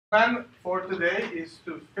Plan for today is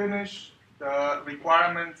to finish the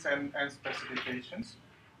requirements and specifications,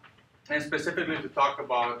 and specifically to talk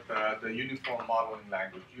about the Uniform Modeling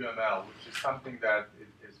Language, UML, which is something that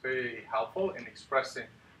is very helpful in expressing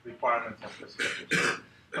requirements and specifications.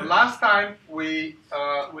 The last time we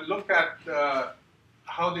looked at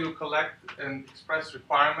how do you collect and express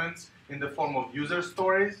requirements in the form of user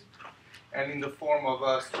stories and in the form of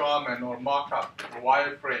a strawman or mock-up or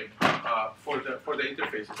wireframe for the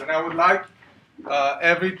interfaces. And I would like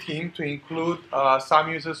every team to include some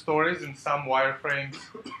user stories and some wireframes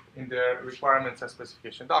in their requirements and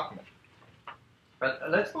specification document. But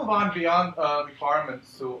let's move on beyond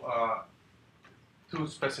requirements to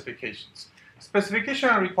specifications. Specification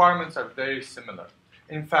and requirements are very similar.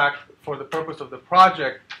 In fact, for the purpose of the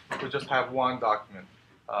project, we just have one document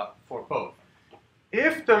for both.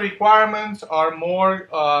 If the requirements are more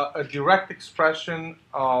a direct expression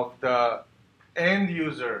of the end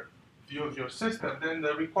user view of your system, then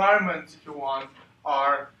the requirements, if you want,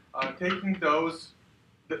 are taking those,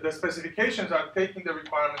 the specifications are taking the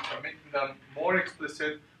requirements and making them more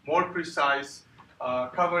explicit, more precise,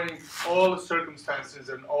 covering all circumstances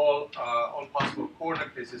and all possible corner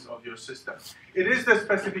cases of your system. It is the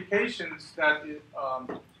specifications that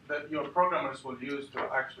your programmers will use to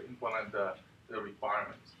actually implement the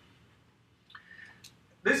requirements.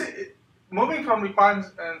 Moving from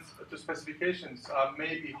requirements to specifications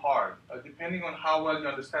may be hard, depending on how well you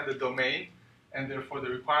understand the domain and therefore the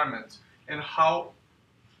requirements, and how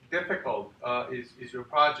difficult is your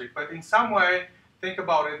project. But in some way, think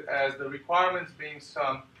about it as the requirements being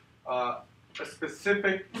a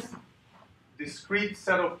specific, discrete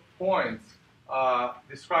set of points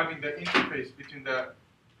describing the interface between the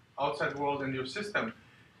outside world and your system.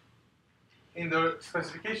 In the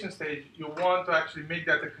specification stage, you want to actually make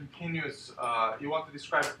that a continuous, you want to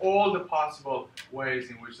describe all the possible ways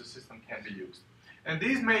in which the system can be used. And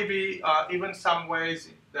these may be even some ways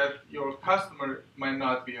that your customer might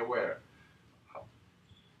not be aware.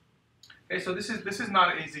 Okay, so this is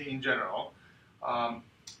not easy in general.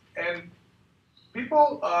 And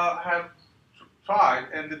people have tried,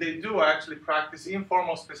 and they do actually practice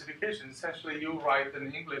informal specification. Essentially, you write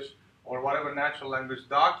an English or whatever natural language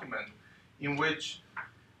document in which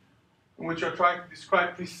you're trying to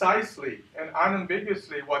describe precisely and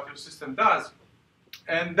unambiguously what your system does.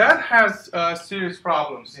 And that has serious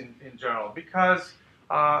problems in general, because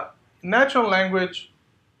natural language,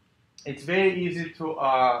 it's very easy to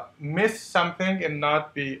miss something and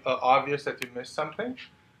not be obvious that you missed something.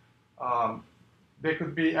 There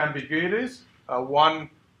could be ambiguities. In one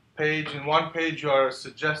page you are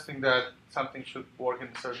suggesting that something should work in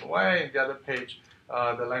a certain way, in the other page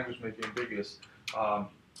the language may be ambiguous.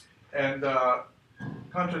 And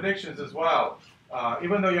contradictions as well.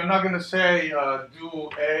 Even though you're not going to say do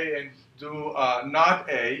A and do not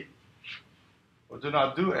A, or do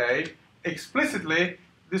not do A, explicitly,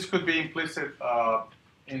 this could be implicit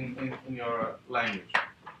in your language.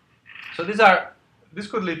 So this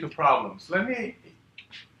could lead to problems. Let me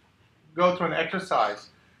go through an exercise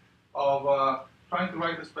of trying to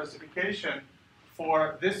write the specification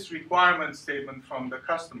for this requirement statement from the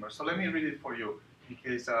customer. So let me read it for you in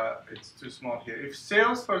case it's too small here. If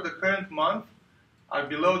sales for the current month are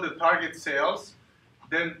below the target sales,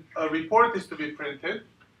 then a report is to be printed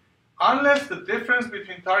unless the difference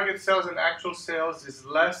between target sales and actual sales is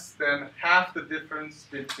less than half the difference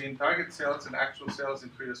between target sales and actual sales in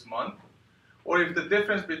previous month, or if the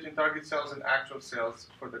difference between target sales and actual sales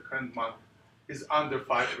for the current month is under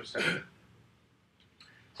 5%.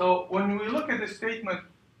 So when we look at this statement,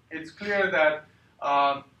 it's clear that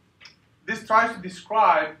this tries to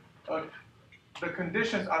describe the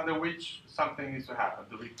conditions under which something needs to happen.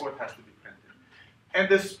 The report has to be printed. And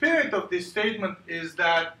the spirit of this statement is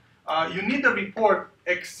that you need a report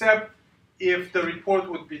except if the report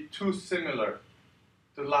would be too similar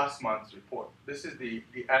to last month's report. This is the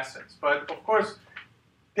essence. But of course,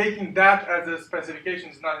 taking that as a specification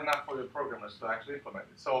is not enough for your programmers to actually implement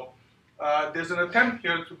it. So there's an attempt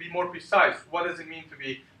here to be more precise. What does it mean to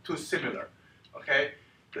be too similar? Okay,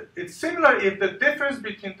 it's similar if the difference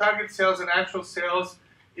between target sales and actual sales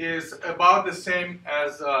is about the same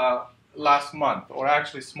as last month, or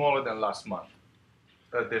actually smaller than last month,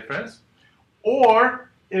 the difference, or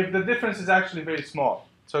if the difference is actually very small,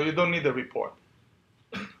 so you don't need a report.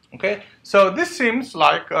 Okay, so this seems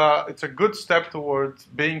like it's a good step towards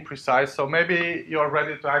being precise, so maybe you're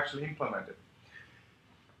ready to actually implement it.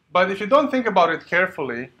 But if you don't think about it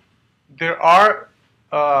carefully, there are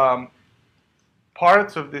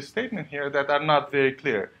parts of this statement here that are not very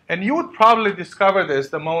clear. And you would probably discover this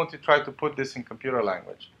the moment you try to put this in computer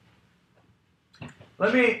language.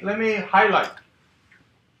 let me highlight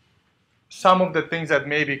some of the things that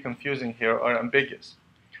may be confusing here or ambiguous.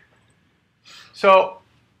 So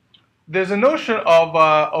there's a notion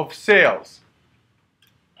of sales.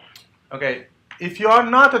 Okay, if you are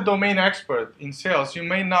not a domain expert in sales, you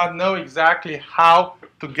may not know exactly how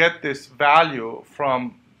to get this value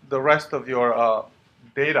from the rest of your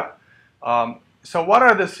data. So what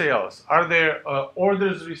are the sales? Are there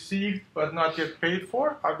orders received but not yet paid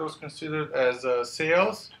for? Are those considered as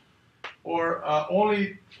sales? Or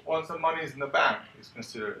only once the money is in the bank is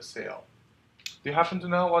considered a sale? Do you happen to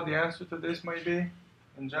know what the answer to this might be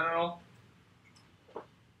in general?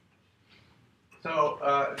 So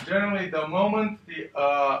generally, the moment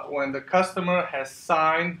when the customer has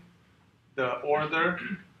signed the order,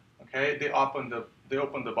 okay, they open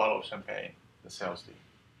the bottle of champagne, the sales team.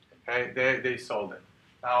 Okay, they sold it.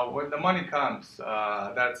 Now, when the money comes,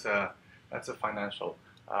 that's a financial,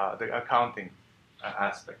 the accounting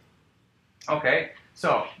aspect. Okay,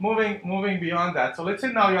 so moving beyond that. So let's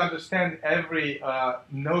say now you understand every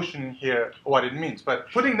notion here, what it means. But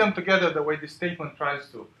putting them together the way this statement tries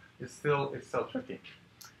to, it's still tricky.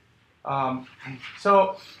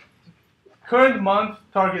 So current month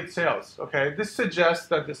target sales. Okay, this suggests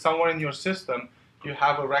that somewhere in your system you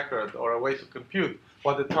have a record or a way to compute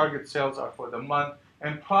what the target sales are for the month,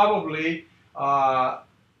 and probably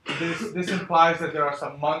this implies that there are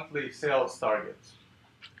some monthly sales targets.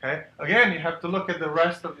 Okay, again, you have to look at the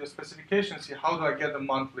rest of your specification, see how do I get the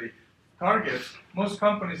monthly targets. Most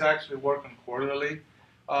companies actually work on quarterly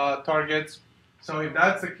targets. So if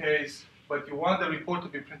that's the case, but you want the report to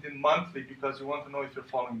be printed monthly because you want to know if you're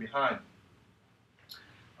falling behind,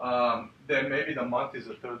 then maybe the month is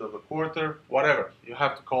a third of a quarter, whatever. You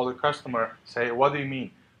have to call the customer, say, what do you mean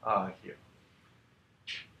here?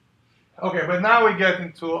 Okay, but now we get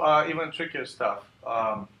into even trickier stuff.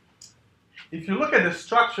 If you look at the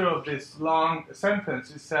structure of this long sentence,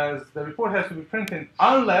 it says the report has to be printed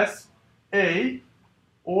unless A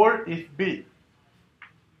or if B.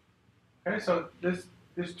 Okay, so there's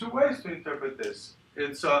two ways to interpret this.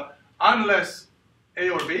 It's unless A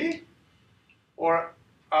or B, or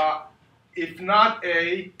if not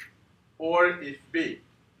A or if B.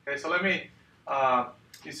 Okay, so let me,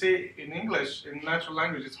 you see, in English, in natural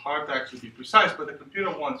language, it's hard to actually be precise, but the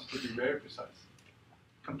computer wants to be very precise.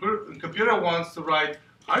 Computer wants to write,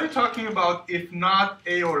 are you talking about if not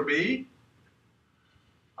A or B,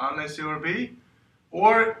 unless A or B,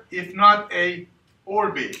 or if not A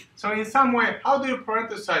or B? So in some way, how do you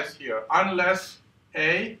parenthesize here? Unless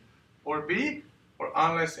A or B, or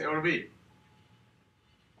unless A or B?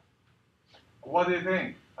 What do you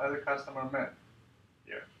think the customer meant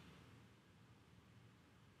here?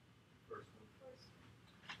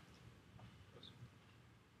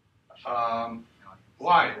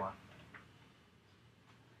 Why?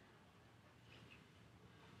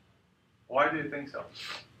 Why do you think so?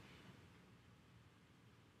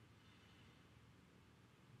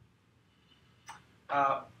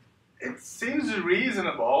 It seems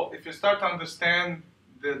reasonable if you start to understand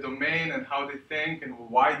the domain and how they think and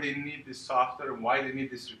why they need this software and why they need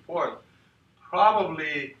this report.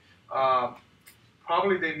 Probably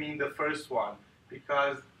they mean the first one,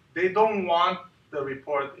 because they don't want the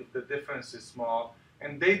report if the difference is small,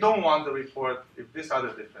 and they don't want the report if this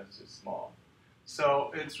other difference is small.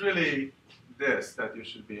 So it's really this that you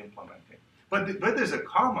should be implementing. But there's a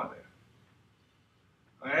comma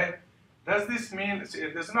there. Right? Does this mean,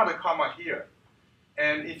 there's not a comma here.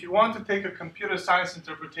 And if you want to take a computer science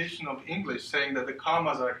interpretation of English, saying that the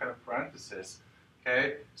commas are kind of parentheses,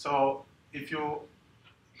 okay? So if you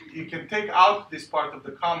can take out this part of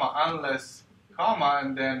the comma, unless comma,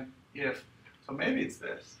 and then if. So maybe it's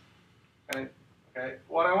this. Okay? Okay?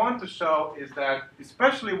 What I want to show is that,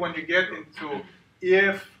 especially when you get into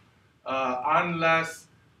if, unless,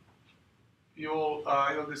 you'll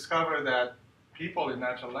discover that people in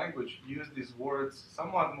natural language use these words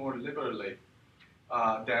somewhat more liberally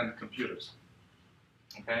than computers.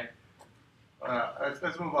 Okay?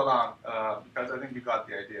 Let's move along because I think you got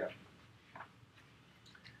the idea.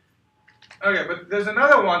 Okay, but there's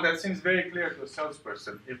another one that seems very clear to a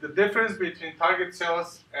salesperson. If the difference between target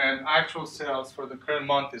sales and actual sales for the current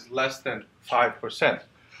month is less than 5%.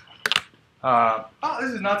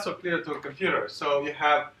 This is not so clear to a computer. So you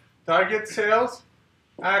have target sales,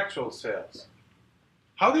 actual sales.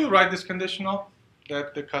 How do you write this conditional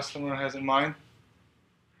that the customer has in mind?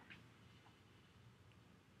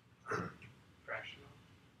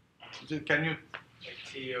 Fractional. Can you? Like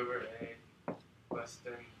T over A less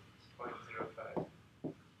than 0.05.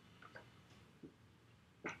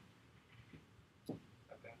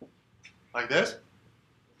 Like this?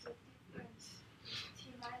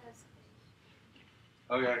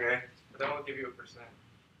 Okay. But that won't give you a percent.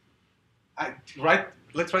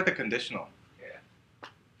 Let's write the conditional.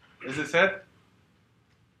 Yeah. Is it set?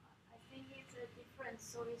 I think it's a difference,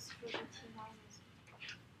 so it's for the T minus.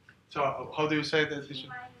 So how do you say that? T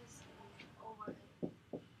minus over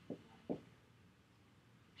A.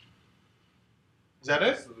 Is that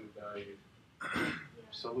it? Absolute value.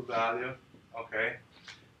 Absolute value. Okay.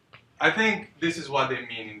 I think this is what they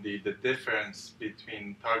mean indeed, the difference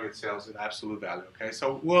between target sales and absolute value. Okay,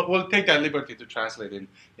 so we'll take that liberty to translate in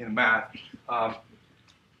math.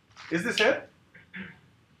 Is this it?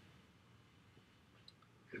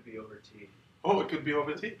 Could be over T. Oh, it could be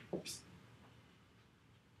over T.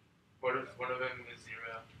 What if one of them is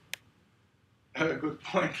 0? Good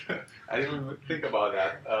point. I didn't even think about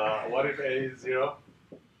that. What if A is 0?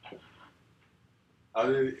 How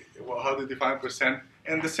do you define percent?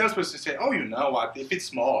 And the salesperson say, oh, you know what? If it's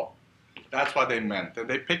small, that's what they meant. And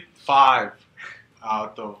they picked 5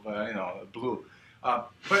 out of blue.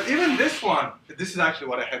 But even this one, this is actually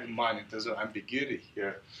what I had in mind in terms of ambiguity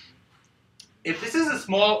here. If this is a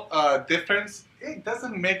small difference, it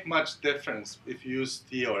doesn't make much difference if you use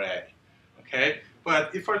T or A. Okay,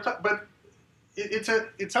 but if we're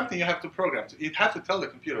it's something you have to program. You have to tell the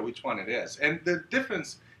computer which one it is, and the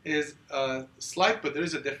difference is slight, but there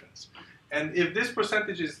is a difference. And if this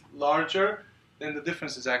percentage is larger, then the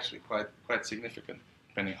difference is actually quite significant,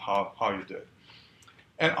 depending how you do it.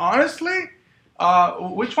 And honestly,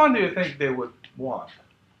 which one do you think they would want?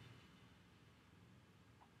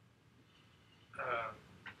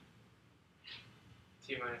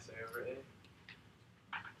 T minus A over A.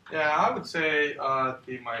 Yeah, I would say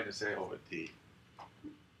T minus A over T.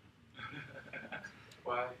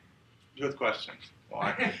 Why? Good question.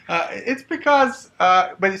 Why? It's because,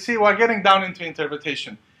 but you see, we're getting down into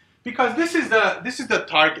interpretation. Because this is the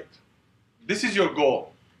target. This is your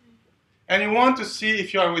goal. And you want to see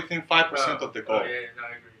if you are within 5% of the goal. Oh, yeah, no,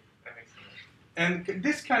 I agree. That makes sense. And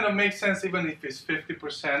this kind of makes sense even if it's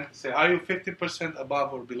 50%. Say, are you 50%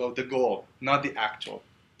 above or below the goal, not the actual?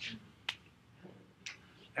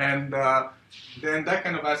 And then that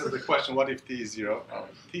kind of answers the question, what if T is 0? Oh,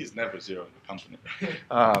 T is never 0 in the company.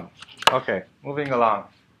 Okay, moving along.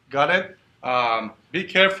 Got it? Be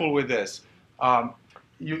careful with this.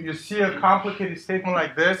 You see a complicated statement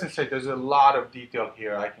like this and say, there's a lot of detail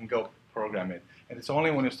here. I can go program it. And it's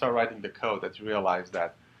only when you start writing the code that you realize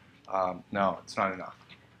that, no, it's not enough.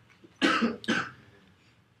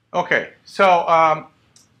 Okay, so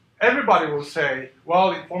everybody will say,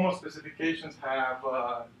 well, informal specifications have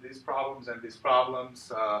these problems and these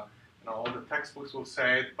problems. All the textbooks will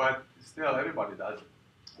say it, but still everybody does it.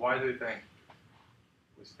 Why do you think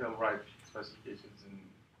we still write specifications in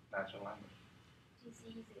natural language? It's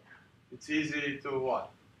easy. It's easy to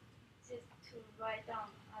what? Just to write down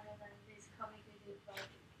other than this complicated logic.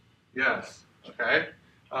 Yes. Okay.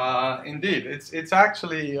 Indeed, it's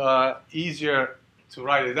actually easier to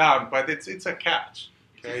write it down, but it's a catch.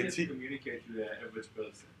 Okay. It's easy to communicate to the average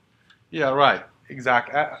person. Yeah. Right.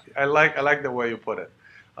 Exactly. I like the way you put it.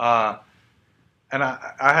 And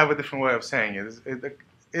I have a different way of saying it.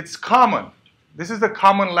 It's common. This is the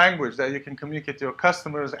common language that you can communicate to your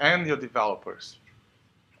customers and your developers.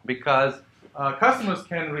 Because customers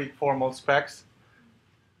can read formal specs.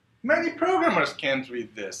 Many programmers can't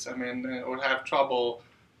read this. I mean, or have trouble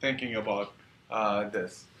thinking about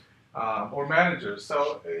this. Or managers.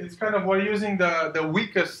 So it's kind of, we're using the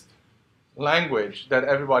weakest language that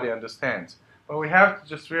everybody understands. But we have to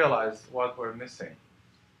just realize what we're missing.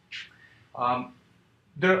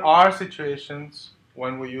 There are situations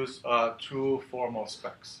when we use true formal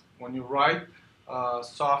specs. When you write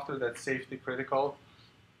software that's safety critical,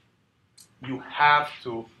 you have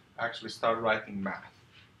to actually start writing math.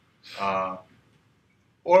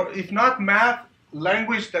 Or if not math,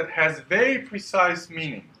 language that has very precise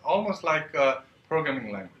meaning, almost like a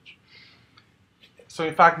programming language. So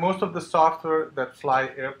in fact, most of the software that fly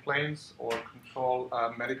airplanes or control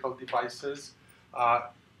medical devices,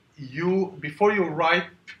 before you write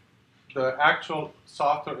the actual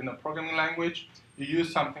software in a programming language, you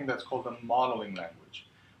use something that's called a modeling language,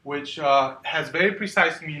 which has very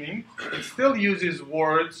precise meaning. It still uses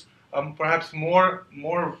words, perhaps more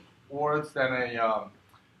words than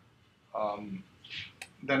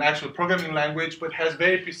than actual programming language, but has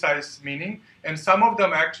very precise meaning, and some of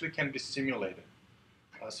them actually can be simulated.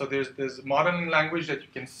 So there's modeling language that you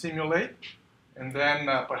can simulate, and then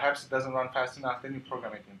perhaps it doesn't run fast enough, then you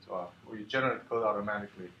program it into or you generate code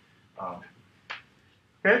automatically.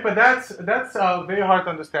 Okay, but that's very hard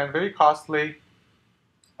to understand, very costly,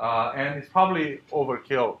 and it's probably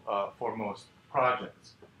overkill for most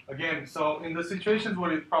projects. Again, so in the situations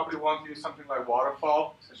where you probably want to use something like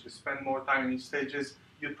waterfall, essentially spend more time in each stages,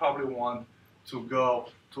 you'd probably want to go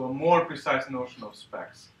to a more precise notion of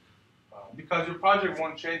specs. Because your project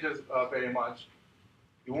won't change very much.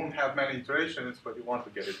 You won't have many iterations, but you want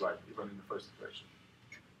to get it right, even in the first iteration.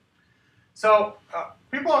 So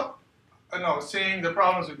people seeing the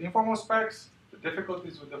problems with informal specs, the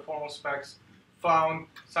difficulties with the formal specs, found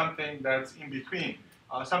something that's in between,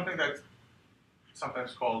 something that's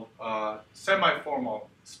sometimes called semi-formal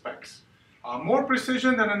specs. More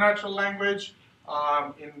precision than a natural language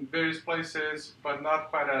in various places, but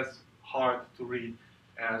not quite as hard to read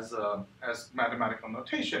as mathematical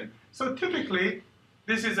notation. So typically,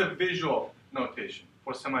 this is a visual notation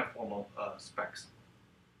for semi-formal specs.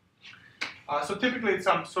 So typically, it's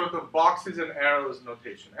some sort of boxes and arrows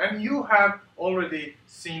notation. And you have already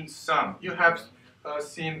seen some. You have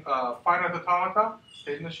seen finite automata,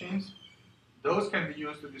 state machines. Those can be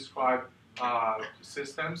used to describe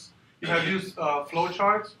systems. You have used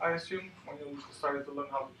flowcharts, I assume, when you started to learn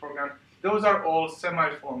how to program. Those are all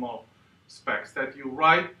semi-formal specs that you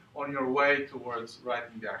write on your way towards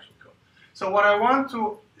writing the actual code. So what I want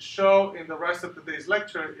to show in the rest of today's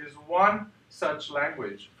lecture is one such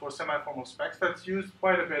language for semi-formal specs that's used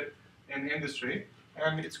quite a bit in industry,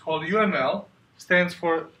 and it's called UML, stands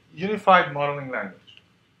for Unified Modeling Language.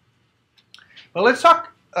 Well, let's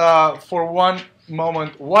talk for one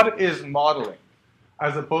moment what is modeling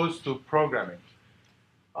as opposed to programming.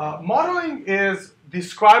 Modeling is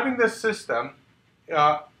describing the system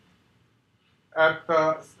at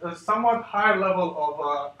a somewhat higher level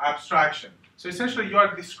of abstraction. So essentially, you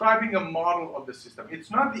are describing a model of the system. It's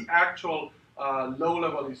not the actual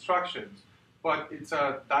low-level instructions, but it's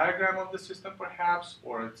a diagram of the system, perhaps,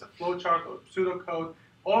 or it's a flowchart or pseudocode.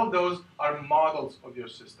 All of those are models of your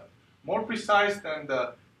system. More precise than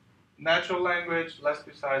the natural language, less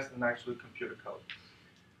precise than actually computer code.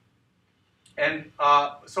 And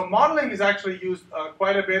so modeling is actually used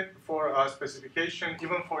quite a bit for specification,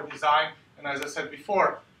 even for design. And as I said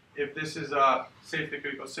before, if this is a safety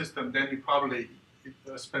critical system, then you probably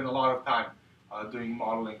spend a lot of time doing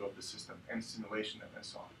modeling of the system and simulation and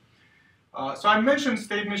so on. So I mentioned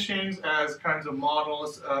state machines as kinds of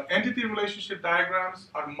models. Entity relationship diagrams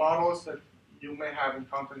are models that you may have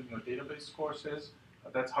encountered in your database courses.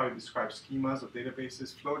 That's how you describe schemas of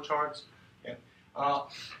databases, flowcharts. And,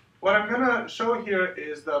 what I'm going to show here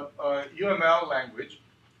is the UML language,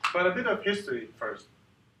 but a bit of history first.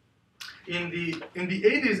 In the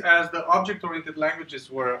 80s, as the object-oriented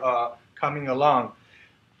languages were coming along,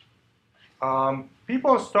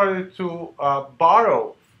 people started to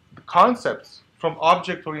borrow the concepts from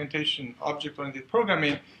object-oriented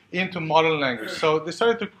programming into modeling language. So they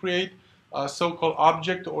started to create so-called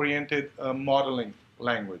object-oriented modeling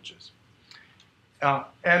languages.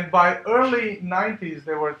 And by early 90s,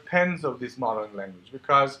 there were tens of these modeling languages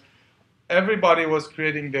because everybody was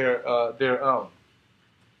creating their own.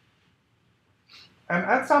 And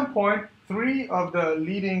at some point, 3 of the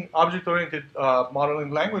leading object-oriented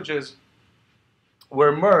modeling languages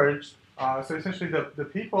were merged. So essentially, the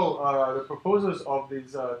people, the proposers of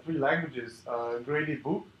these 3 languages, Grady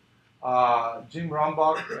Book, Jim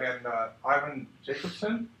Rombach, and Ivan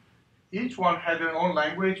Jacobson, each one had their own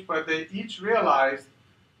language, but they each realized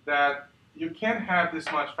that you can't have this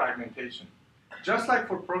much fragmentation. Just like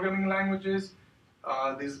for programming languages,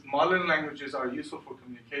 these modeling languages are useful for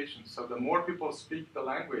communication. So the more people speak the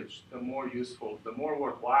language, the more useful, the more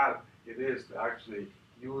worthwhile it is to actually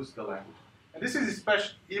use the language. And this is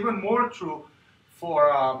especially even more true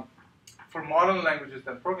for modeling languages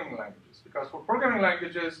than programming languages. Because for programming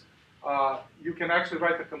languages, you can actually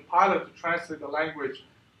write a compiler to translate the language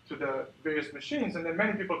to the various machines, and then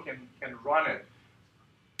many people can run it.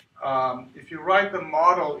 If you write the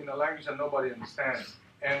model in a language that nobody understands,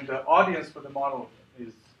 and the audience for the model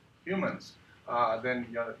is humans, then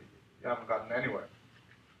you haven't gotten anywhere.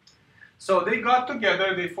 So they got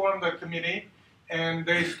together, they formed a committee, and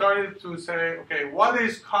they started to say, okay, what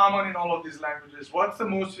is common in all of these languages? What's the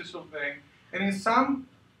most useful thing? And in some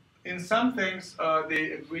things,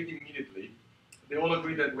 they agreed immediately. They all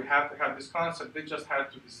agreed that we have to have this concept. They just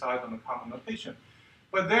had to decide on a common notation.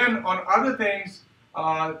 But then on other things,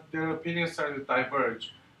 their opinions started to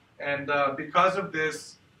diverge. And because of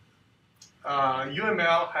this,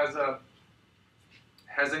 UML has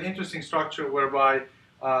an interesting structure whereby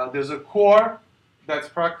there's a core that's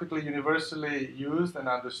practically universally used and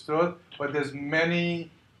understood, but there's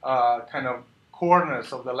many kind of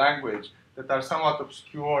corners of the language that are somewhat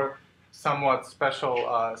obscure, somewhat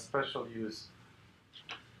special use.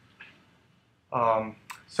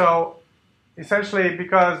 So essentially,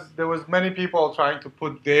 because there was many people trying to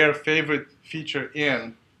put their favorite feature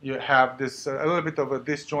in, you have this a little bit of a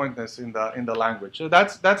disjointness in the language. So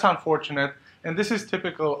that's unfortunate, and this is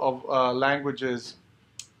typical of languages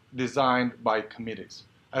designed by committees,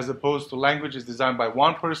 as opposed to languages designed by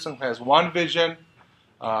one person who has one vision,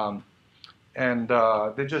 and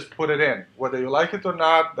they just put it in. Whether you like it or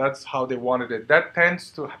not, that's how they wanted it. That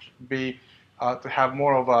tends to be to have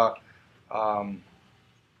more of a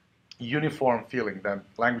uniform feeling than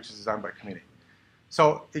languages designed by committee.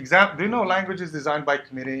 So, do you know languages designed by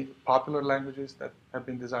committee, popular languages that have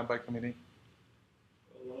been designed by committee?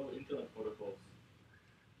 A lot of internet protocols.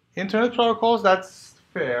 Internet protocols, that's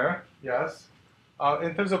fair, yes.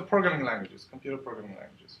 In terms of programming languages, computer programming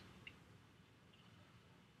languages.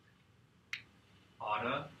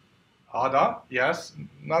 ADA. ADA, yes.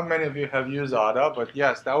 Not many of you have used ADA, but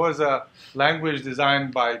yes, that was a language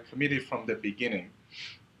designed by committee from the beginning.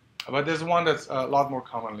 But there's one that's a lot more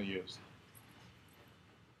commonly used.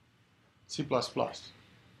 C++. Okay,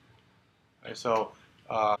 so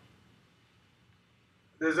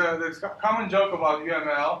there's a common joke about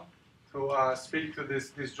UML to speak to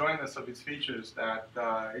this disjointness of its features that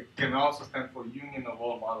it can also stand for union of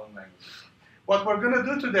all modern languages. What we're going to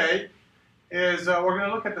do today is we're going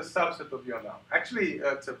to look at the subset of UML. Actually,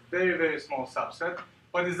 it's a very, very small subset,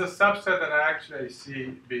 but it's a subset that I actually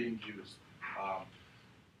see being used.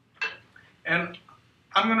 And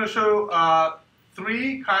I'm going to show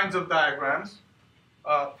 3 kinds of diagrams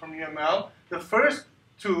from UML. The first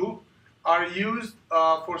 2 are used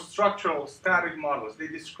for structural static models. They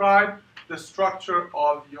describe the structure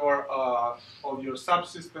of your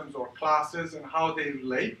subsystems or classes and how they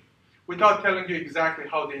relate, without telling you exactly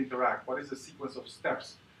how they interact. What is the sequence of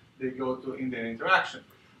steps they go to in their interaction?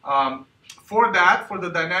 For the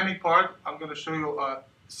dynamic part, I'm going to show you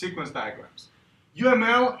sequence diagrams.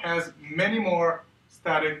 UML has many more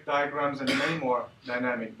static diagrams and many more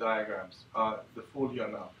dynamic diagrams, the full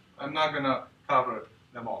UML. I'm not going to cover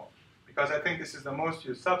them all, because I think this is the most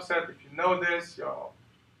used subset. If you know this,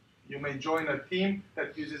 you may join a team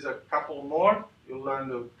that uses a couple more. You'll learn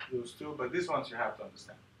those 2, but these ones you have to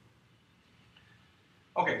understand.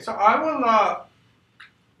 Okay, so I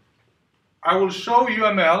will show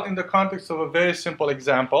UML in the context of a very simple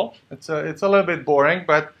example. It's a little bit boring,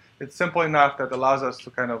 but it's simple enough that allows us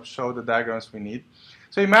to kind of show the diagrams we need.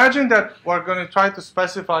 So imagine that we're going to try to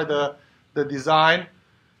specify the design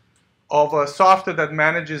of a software that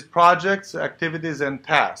manages projects, activities, and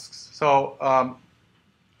tasks. So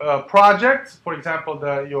projects, for example,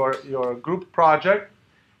 your group project,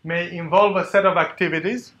 may involve a set of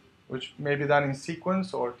activities, which may be done in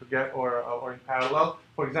sequence or in parallel.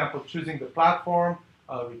 For example, choosing the platform,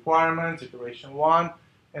 requirements, iteration 1,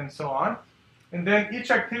 and so on. And then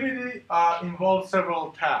each activity involves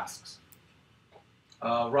several tasks.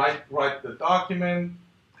 Write the document,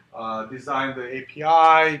 design the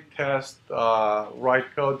API, test, write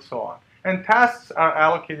code, so on. And tasks are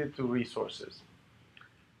allocated to resources.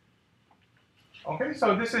 Okay,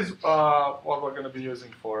 so this is what we're going to be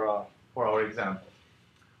using for our example.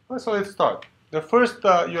 So let's start. The first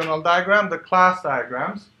UML diagram, the class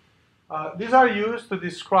diagrams, these are used to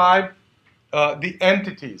describe the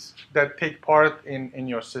entities that take part in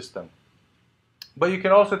your system. But you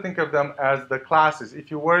can also think of them as the classes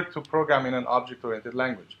if you were to program in an object-oriented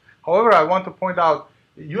language. However, I want to point out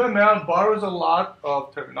UML borrows a lot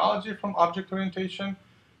of terminology from object orientation,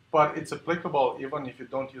 but it's applicable even if you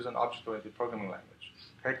don't use an object-oriented programming language.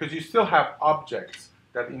 Okay? Because you still have objects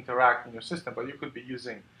that interact in your system, but you could be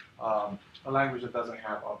using a language that doesn't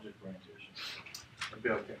have object orientation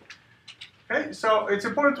built in. Okay, so it's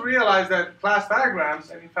important to realize that class diagrams,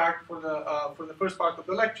 and in fact for the first part of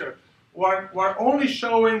the lecture, we're only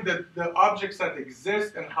showing the objects that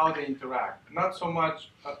exist and how they interact, not so much,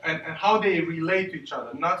 and how they relate to each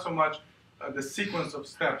other, not so much the sequence of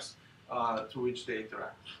steps through which they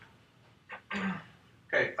interact.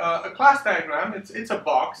 Okay, a class diagram, it's a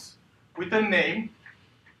box with a name,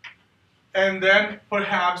 and then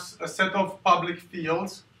perhaps a set of public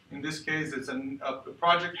fields. In this case, it's the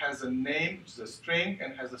project has a name, which is a string,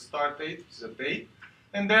 and has a start date, which is a date,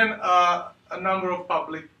 and then a number of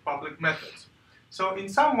public methods. So in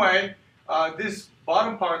some way, this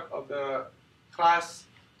bottom part of the class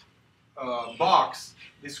box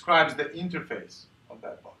describes the interface of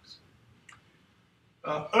that box.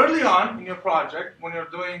 Early on in your project, when you're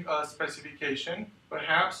doing a specification,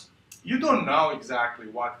 perhaps you don't know exactly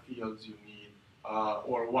what fields you need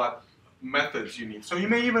or what methods you need. So you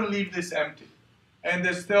may even leave this empty. And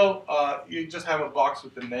there's still, you just have a box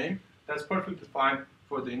with the name. That's perfectly fine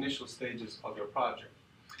for the initial stages of your project.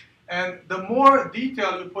 And the more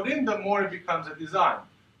detail you put in, the more it becomes a design.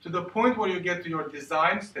 To the point where you get to your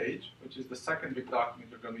design stage, which is the second big document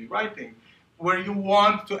you're going to be writing, where you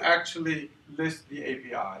want to actually list the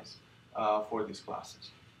APIs for these classes.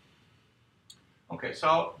 Okay,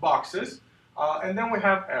 so boxes, and then we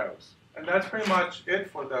have arrows. And that's pretty much it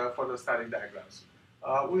for the static diagrams.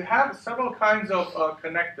 We have several kinds of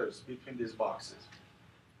connectors between these boxes.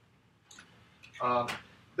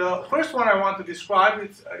 The first one I want to describe,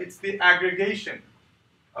 it's the aggregation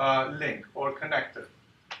link or connector.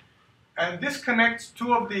 And this connects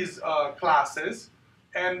two of these classes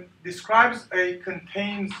and describes a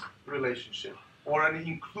contains relationship or an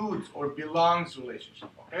includes or belongs relationship,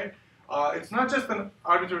 okay? It's not just an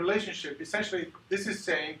arbitrary relationship. Essentially, this is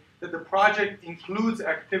saying that the project includes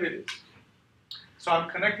activities. So I'm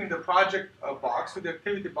connecting the project box with the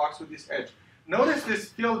activity box with this edge. Notice this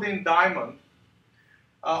filled-in diamond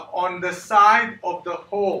on the side of the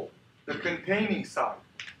whole, the containing side.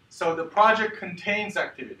 So the project contains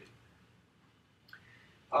activity.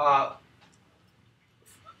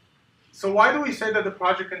 So why do we say that the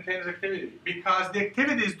project contains activity? Because the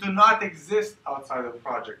activities do not exist outside of the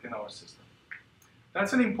project in our system.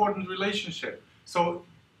 That's an important relationship. So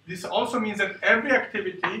this also means that every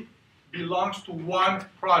activity belongs to one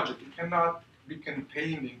project. It cannot be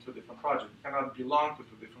contained into a different project. It cannot belong to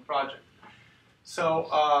a different project.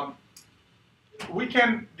 So we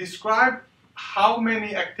can describe how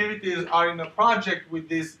many activities are in a project with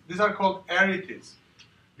these. These are called entities.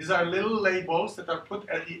 These are little labels that are put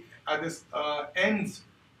at the ends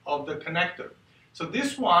of the connector. So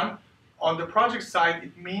this one, on the project side,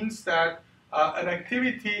 it means that an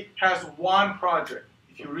activity has one project,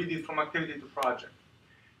 if you read it from activity to project.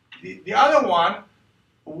 The other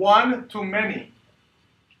one to many,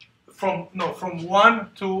 from one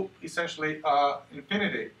to essentially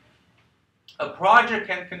infinity. A project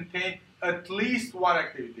can contain at least one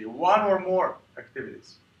activity, one or more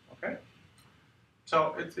activities. Okay,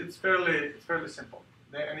 so it's fairly simple.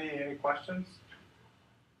 Any questions?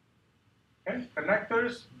 Okay,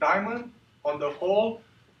 connectors, diamond on the whole,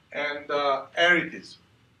 and arities.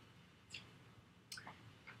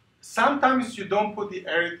 Sometimes you don't put the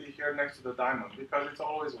arity here next to the diamond because it's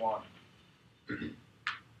always one.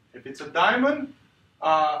 If it's a diamond,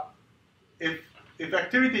 if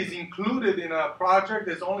activity is included in a project,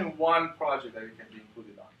 there's only one project that it can be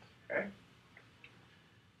included on. Okay.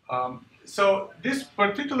 So this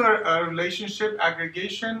particular relationship,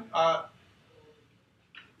 aggregation,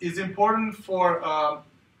 is important for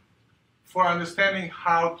understanding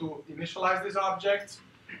how to initialize these objects,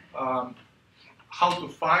 how to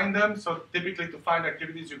find them. So typically to find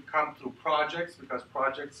activities, you come through projects because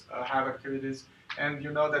projects have activities, and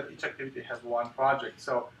you know that each activity has one project.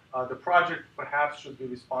 So the project perhaps should be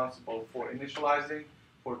responsible for initializing,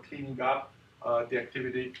 for cleaning up the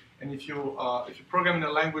activity. And if you program in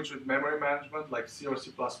a language with memory management like C or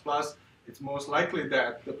C++, it's most likely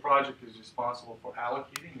that the project is responsible for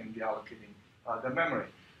allocating and deallocating the memory.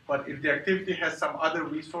 But if the activity has some other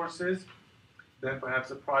resources, then perhaps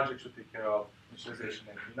the project should take care of initialization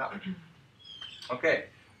and cleanup. Okay,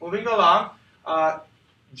 moving along,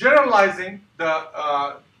 generalizing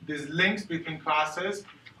these links between classes.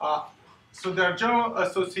 So there are general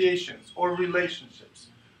associations or relationships.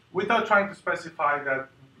 Without trying to specify that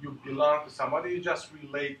you belong to somebody, you just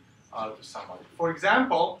relate to somebody. For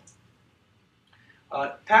example,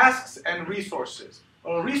 tasks and resources.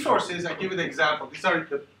 Well, resources, I give you the example. These are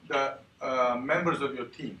the members of your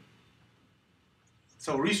team.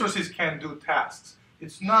 So resources can do tasks.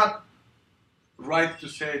 It's not right to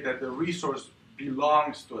say that the resource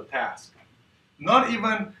belongs to a task. Not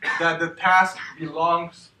even that the task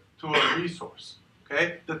belongs to a resource.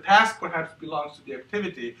 Okay? The task perhaps belongs to the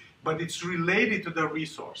activity, but it's related to the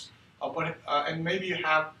resource. And maybe you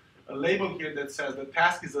have a label here that says the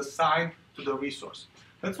task is assigned to the resource.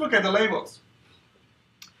 Let's look at the labels.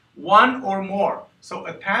 One or more. So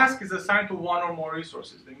a task is assigned to one or more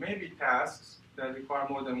resources. There may be tasks that require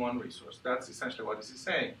more than one resource. That's essentially what this is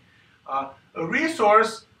saying. A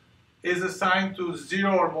resource is assigned to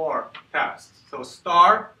 0 or more tasks. So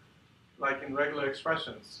star, like in regular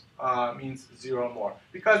expressions, means 0 or more.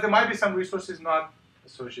 Because there might be some resources not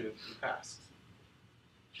associated with tasks.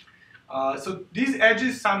 So these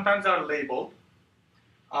edges sometimes are labeled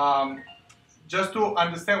just to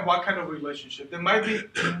understand what kind of relationship. There might be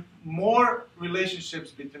more relationships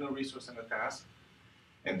between a resource and a task.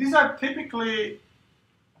 And these are typically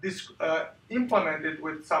implemented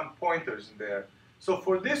with some pointers in there. So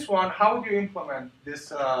for this one, how would you implement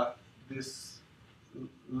this, this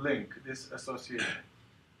link, this association?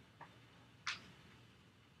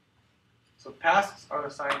 So tasks are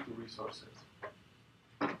assigned to resources.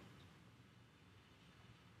 I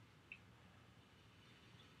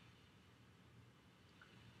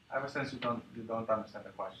have a sense you don't understand the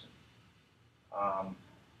question.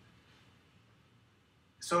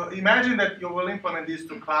 So imagine that you will implement these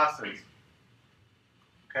two classes.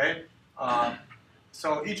 Okay.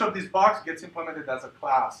 So each of these blocks gets implemented as a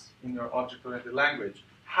class in your object-oriented language.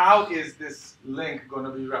 How is this link going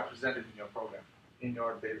to be represented in your program, in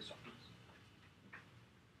your data structures?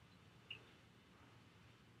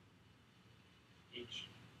 Each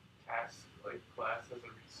task, like class, has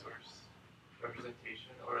a resource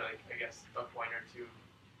representation, or like I guess a pointer to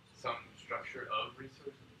some structure of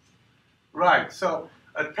resources. Right. So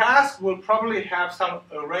a task will probably have some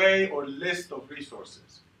array or list of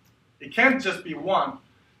resources. It can't just be one,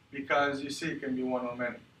 because you see it can be one or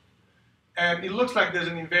many. And it looks like there's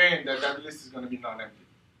an invariant that that list is going to be non-empty.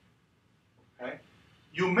 Okay?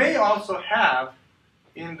 You may also have,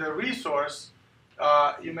 in the resource,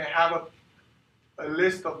 you may have a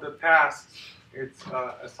list of the tasks it's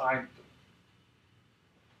assigned to.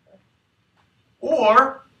 Okay?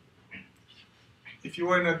 Or, if you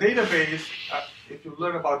were in a database, if you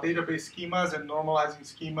learn about database schemas and normalizing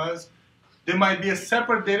schemas, there might be a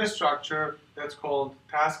separate data structure that's called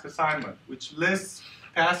task assignment, which lists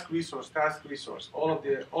task resource, all of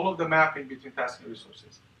the mapping between tasks and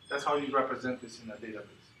resources. That's how you represent this in a database.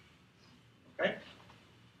 Okay?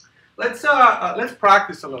 Let's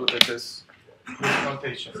practice a little bit this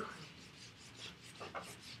notation.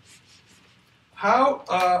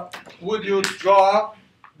 How would you draw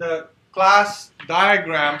the class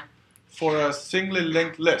diagram for a singly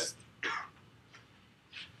linked list?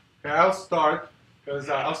 Okay, I'll start, because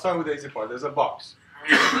I'll start with the easy part. There's a box.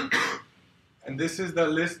 And this is the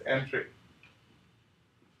list entry.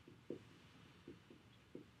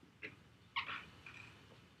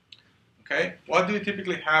 Okay, what do you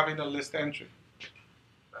typically have in a list entry?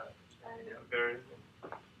 Variable.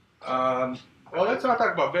 Well, let's not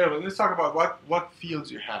talk about variables. Let's talk about what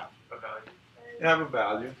fields you have. A value. You have a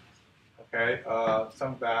value. Okay,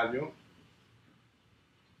 some value.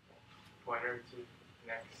 Pointer to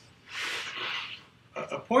next.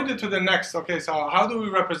 A pointer to the next. Okay, so how do we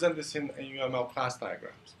represent this in UML class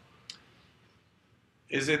diagrams?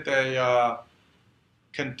 Is it a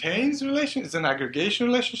contains relation? Is it an aggregation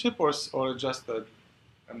relationship, or just an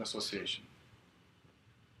association?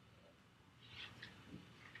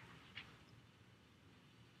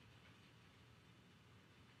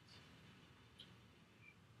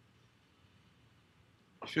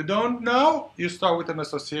 If you don't know, you start with an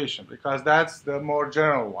association, because that's the more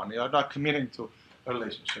general one. You're not committing to a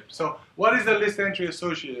relationship. So what is the list entry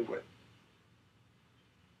associated with?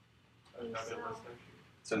 Another list entry.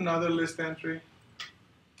 It's another list entry.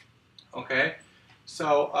 Okay,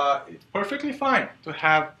 so it's perfectly fine to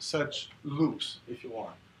have such loops if you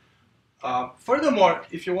want. Furthermore,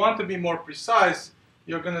 if you want to be more precise,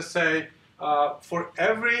 you're going to say for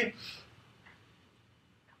every,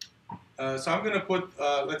 so I'm going to put,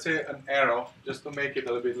 let's say, an arrow, just to make it a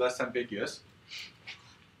little bit less ambiguous.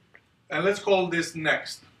 And let's call this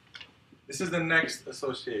next. This is the next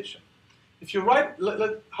association. If you write,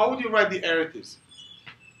 how would you write the ariths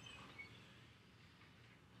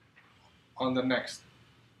on the next?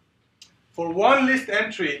 For one list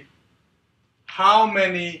entry, how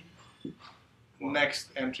many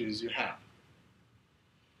next entries you have?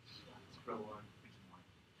 For one.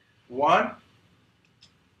 One?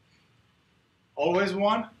 Always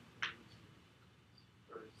one?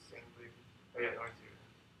 Or singly. Oh yeah,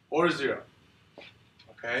 Or zero.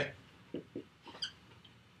 Okay.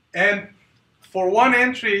 And for one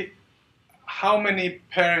entry, how many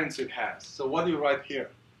parents it has? So what do you write here?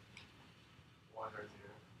 1 or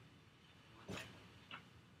 0.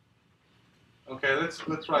 Okay, let's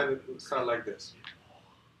start like this.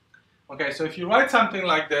 Okay, so if you write something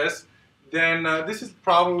like this, then this is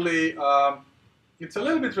probably it's a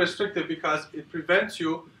little bit restrictive, because it prevents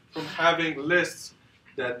you from having lists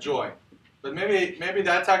that join. But maybe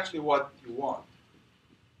that's actually what you want.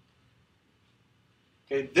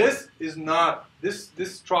 Okay, this is not this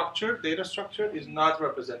structure, data structure, is not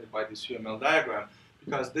represented by this UML diagram,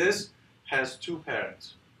 because this has two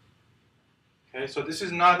parents. Okay, so this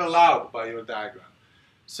is not allowed by your diagram.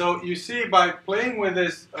 So you see, by playing with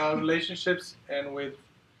these relationships and with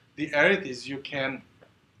the ariths, you can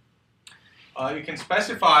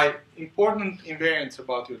specify important invariants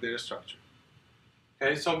about your data structure.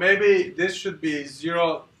 Okay, so maybe this should be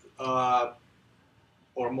 0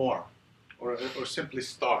 or more, or simply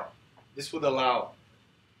star. This would allow.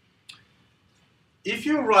 If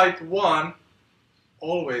you write 1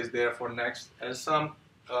 always there for next as some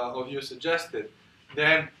of you suggested,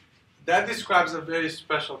 then that describes a very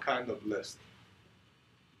special kind of list.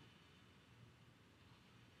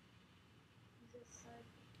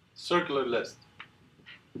 Circular list.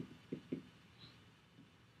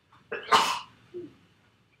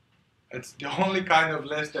 It's the only kind of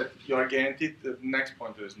list that you are guaranteed the next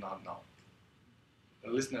pointer is not null.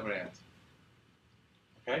 The list never ends.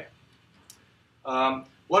 Okay?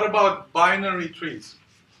 What about binary trees?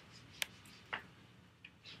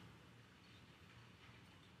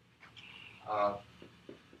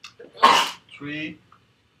 Tree,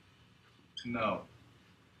 no.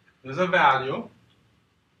 There's a value,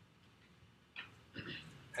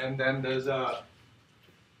 and then there's a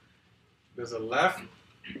left,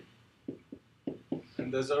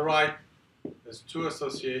 and there's a right. There's two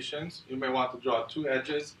associations. You may want to draw two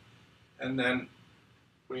edges, and then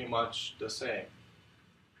pretty much the same.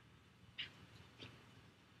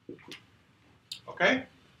 Okay?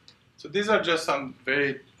 So these are just some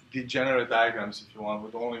very degenerate diagrams, if you want,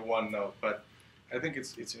 with only one node. But I think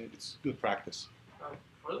it's good practice.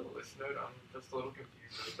 For the list node, I'm just a little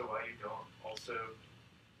confused as to why you don't also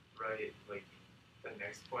write like the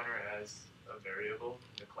next pointer as a variable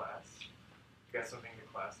in the class. You got something the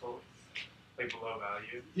class holds, like below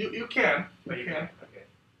value. You can. But You can. Okay.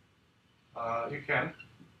 You can.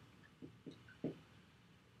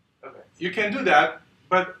 Okay. You can do that,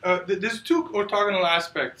 but there's two orthogonal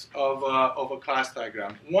aspects of a class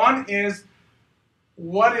diagram. One is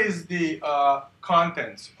what is the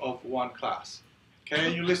contents of one class.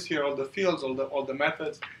 Okay, you list here all the fields, all the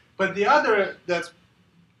methods. But the other that's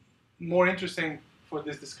more interesting for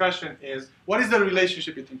this discussion is what is the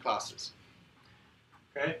relationship between classes.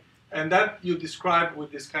 Okay, and that you describe with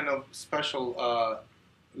this kind of special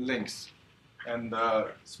links and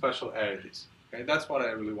special arities. Okay, that's what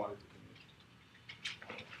I really wanted to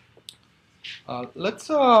communicate.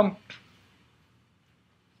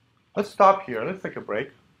 Let's stop here. Let's take a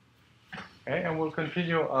break. Okay, and we'll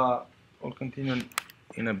continue. We'll continue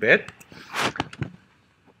in a bit.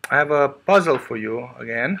 I have a puzzle for you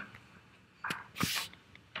again.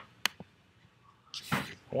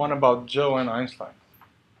 One about Joe and Einstein.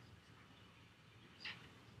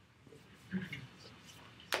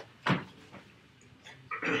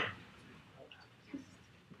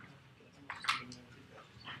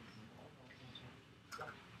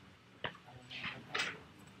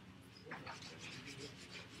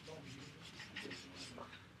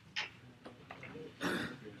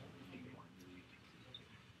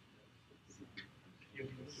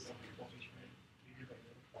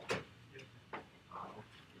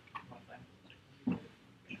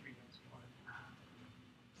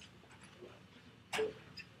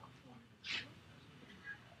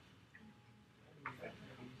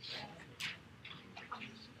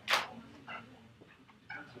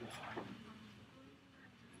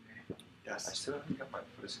 Yes. I still haven't got my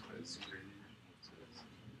first quiz.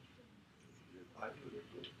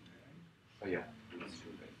 Oh yeah.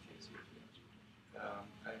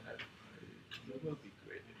 It will be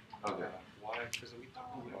graded. Okay. Why? Because we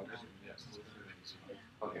talked about it. Yes.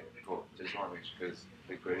 Okay, cool. Just want to make sure because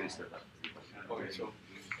the grade is still up. Okay, so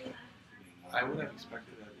I would have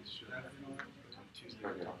expected that it should have been on Tuesday.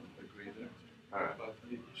 Okay. The grader. Alright. But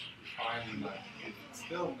it should be fine. It's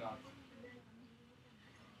still not.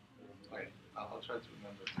 Wait, I'll try to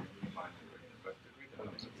remember to remind the grader. But the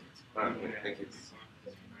grader knows it. Alright, thank you.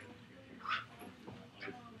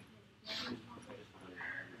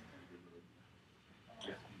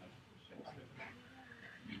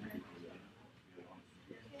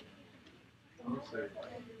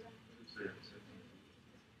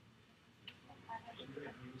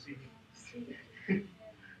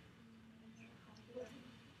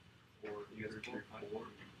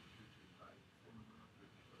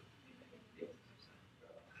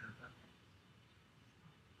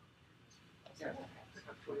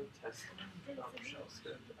 Test shell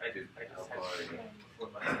script. I just had before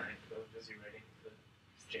last night busy writing the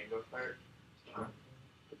Django part.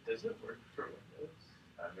 But does it work for Windows?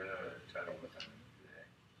 I'm gonna try to work on it today.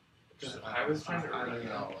 Because I was trying to I write don't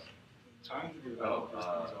know. Trying to do that Oh, these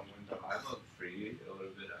things on Windows. I'm a free a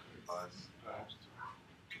little bit after class. Perhaps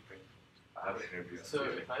too painful. I have an interview. So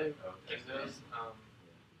if I Okay. Windows,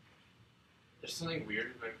 there's something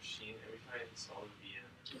weird with my machine. Every time I install the VM,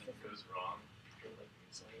 it goes wrong. For like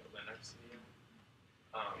installing a Linux VM.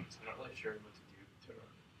 So I'm not really sure what to do to run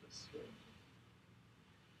this script.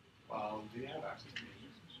 Well, do you have access to the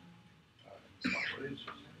users? Install footage?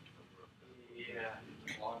 Yeah.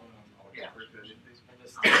 Log in on our script. And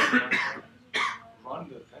this thing, Run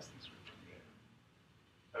the testing script.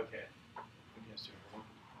 okay. Yes, sir.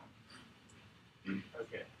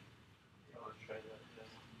 Okay.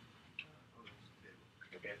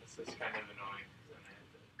 it's just kind of annoying. Then I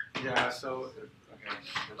have to, Yeah, so okay,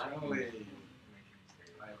 generally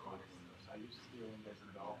I hold Windows. I used to be a Windows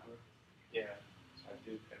developer, yeah, so I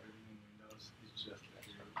did everything in Windows. It's just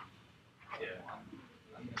extra. yeah.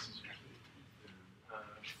 Unnecessarily.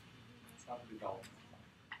 It's not development.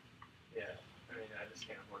 Yeah, I mean, I just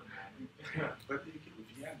can't afford that. But you can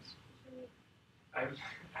VMs. I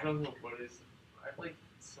don't know what is. I have like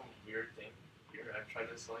some weird thing here. I've tried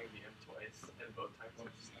installing VM twice, and both times Or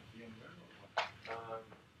it's just like VMware or what? I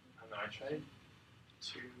don't know. I tried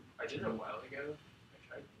two. I did it a while ago.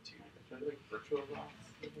 I tried like VirtualBox,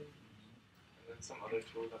 and then some other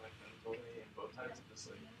tool that my friend told me, and both times it just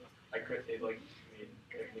like it like made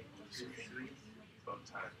me blue screen both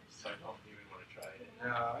times, so I don't even want to try it. Yeah,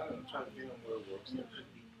 I don't try VMware works.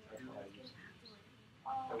 That's what I use.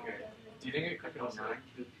 Okay. Do you think I could also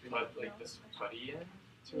put like this putty in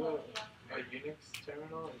to a Unix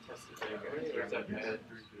terminal and test it that way, or is that bad?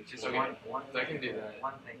 Just Okay, one I can do that.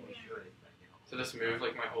 One thing we should is that, So just move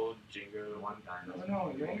like my whole Django. one time.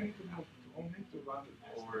 No, you only need to move, you only need to run the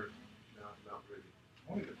over. No, not really.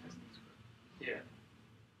 Only the testing script. Yeah.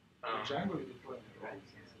 Django you deploy in the I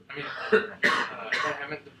mean, if I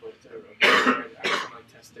haven't deployed to Heroku, I just want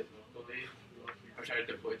to test it locally. I've tried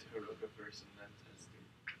to deploy to Heroku first and then test it.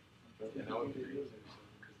 You know what they use it,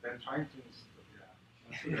 because then trying to install,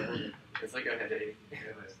 yeah. It's like a headache.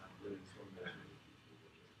 Yeah, that's not really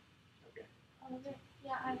Okay.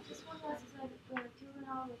 Yeah, I just want to ask, like, during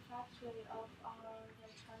our refactoring of our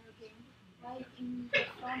China game, right, in the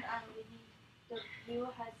front end, we need the view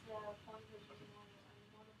has the pointer to the model and the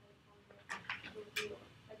model has pointer to the view,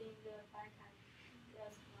 but in the back end,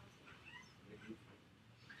 there's nothing.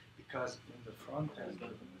 because in the front end, the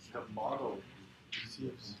model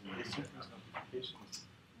receives asynchronous notifications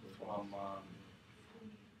from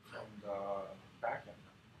the backend,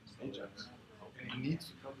 Ajax, and it needs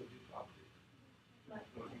to tell the view to update.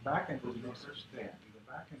 In backend, there's no such thing. In the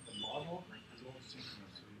backend, the model is all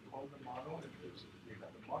synchronous. So you call the model, and it gives you the data.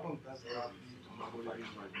 The model does not need to notify you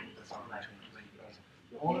when that's how it changes. Because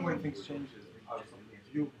the only way things change is out from the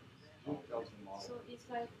view. View tells the model. So it's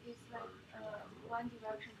like one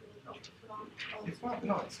direction to the front. It's not,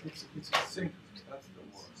 no, it's asynchronous, that's the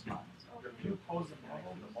word. The view calls the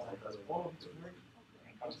model does all of its work,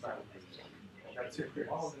 and comes back with the result. And that's it, the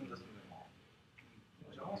model then doesn't do it all.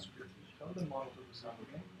 In JavaScript, you tell the model to do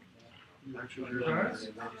something, you actually returns,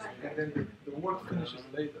 and then the work finishes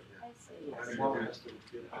later. And the model has to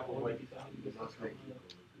have a wait.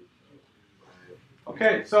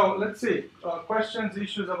 Okay, so let's see, questions,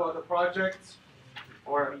 issues about the project,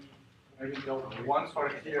 or maybe the ones who are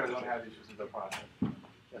here don't have issues with the project.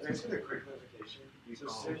 Thanks for the quick clarification. So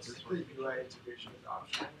since the UI integration is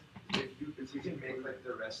optional, if we can make like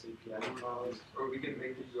the REST API calls, or we can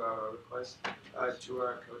make the URL request to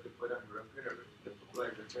our code to put on Heroku or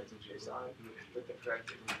like return to JSON with the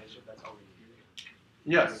correct information, that's all we need.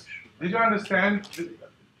 Yes. Did you understand? Do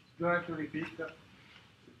you have to repeat that?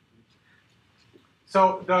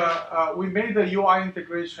 So we made the UI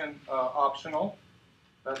integration optional.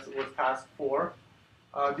 That was task 4.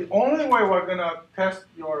 The only way we're going to test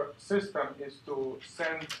your system is to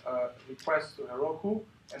send a request to Heroku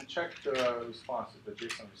and check the responses, the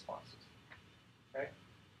JSON responses. Okay?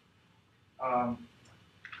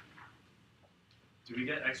 Do we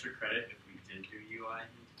get extra credit if we did do UI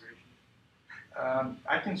integration?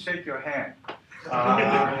 I can shake your hand.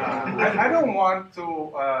 I don't want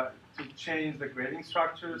to change the grading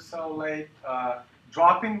structure so late.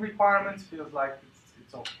 Dropping requirements feels like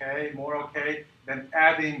it's okay, more okay, than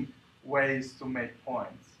adding ways to make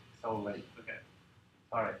points so late. Okay.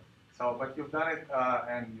 All right. So, but you've done it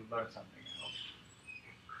and you learned something.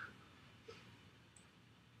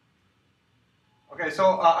 Okay,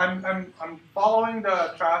 so I'm following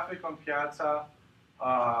the traffic on Piazza.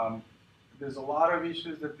 There's a lot of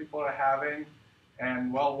issues that people are having,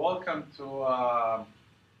 and well, welcome to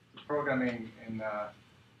programming in a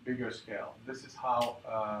bigger scale. This is how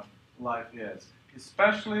life is,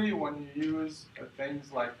 especially when you use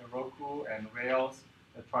things like Heroku and Rails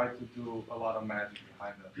that try to do a lot of magic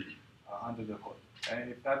behind the under the hood.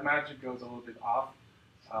 And if that magic goes a little bit off,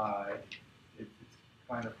 it's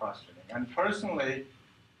kind of frustrating. And personally,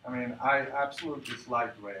 I mean, I absolutely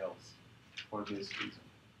dislike Rails for this reason.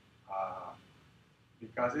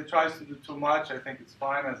 Because it tries to do too much. I think it's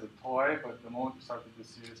fine as a toy, but the moment you start to do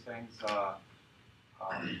serious things, I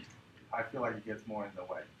feel like it gets more in the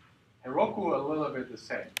way. Heroku, a little bit the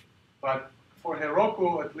same. But for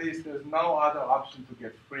Heroku, at least, there's no other option to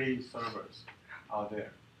get free servers out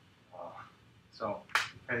there. So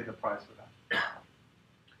you pay the price for that.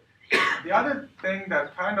 The other thing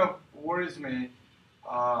that kind of worries me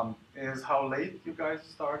is how late you guys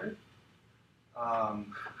started.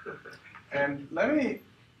 And let me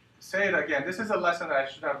say it again. This is a lesson that I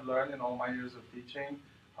should have learned in all my years of teaching.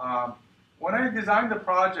 When I designed the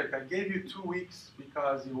project, I gave you 2 weeks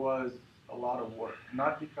because it was a lot of work,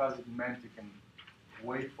 not because it meant you can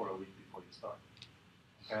wait for a week before you start.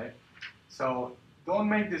 Okay? So don't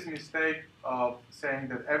make this mistake of saying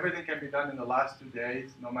that everything can be done in the last 2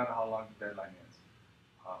 days, no matter how long the deadline is.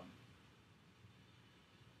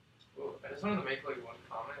 Well, I just wanted to make like one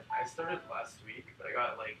comment. I started last week, but I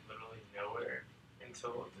got like literally nowhere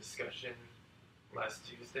until discussion last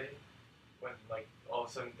Tuesday, when like all of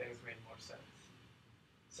a sudden things made more sense.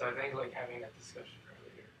 So I think like having that discussion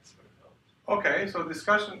earlier is would have helped. Okay, so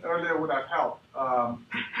discussion earlier would have helped.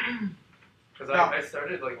 Because I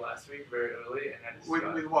started like last week very early, and I just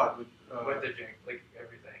with what? With the Django, like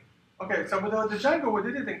everything. Okay, so with the Django, we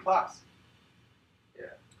did it in class.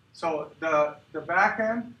 Yeah. So the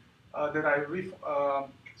backend that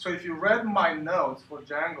so if you read my notes for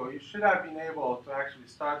Django, you should have been able to actually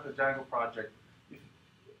start the Django project.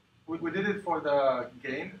 We did it for the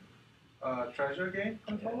game, treasure game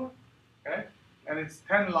controller, okay? And it's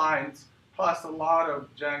 10 lines plus a lot of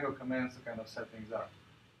Django commands to kind of set things up.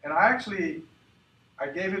 And I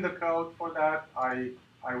gave you the code for that. I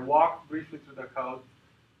walked briefly through the code.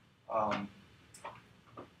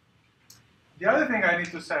 The other thing I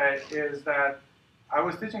need to say is that I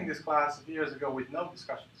was teaching this class a few years ago with no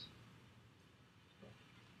discussions.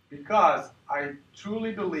 Because I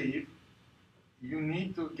truly believe you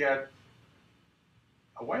need to get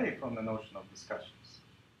away from the notion of discussions.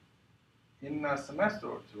 In a semester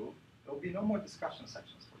or two, there will be no more discussion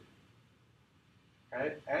sections for you.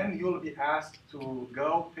 Okay? And you'll be asked to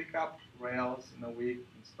go pick up Rails in a week,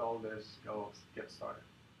 install this, go get started.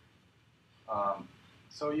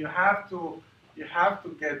 So you have to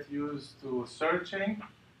get used to searching,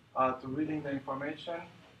 to reading the information,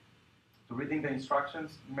 to reading the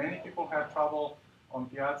instructions. Many people have trouble on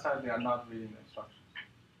Piazza, they are not reading the instructions.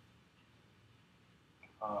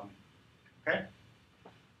 Okay?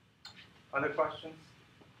 Other questions?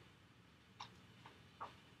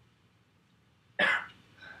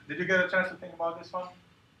 Did you get a chance to think about this one?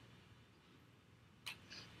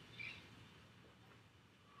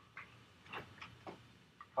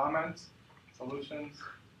 Comments, solutions,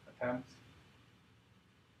 attempts?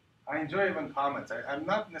 I enjoy even comments. I'm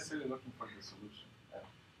not necessarily looking for the solution.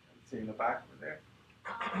 Let's see in the back over there.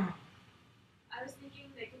 I was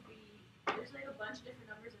thinking they could be, there's like a bunch of different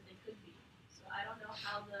numbers that they could be. So I don't know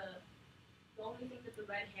how the only thing that the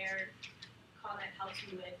red hair comment helps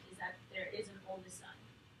me with is that there is an oldest son.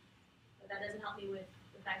 But that doesn't help me with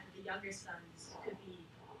the fact that the youngest sons could be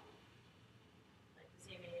like the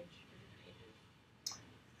same age, different ages.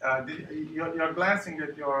 You're glancing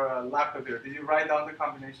at your laptop here. Did you write down the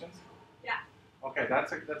combinations? Yeah. Okay,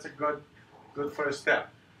 that's a good first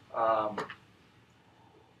step.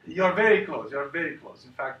 You're very close. You're very close.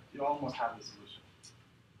 In fact, you almost have the solution.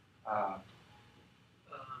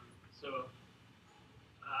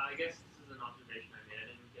 I guess this is an observation I made. I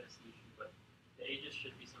didn't get a solution, but the ages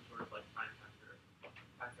should be some sort of like prime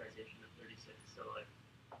factorization of 36. So like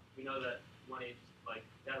we know that one age, like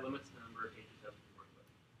that limits the number of ages that we can work with.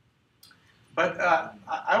 But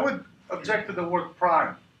I would object to the word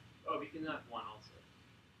prime. Oh, we can have one also.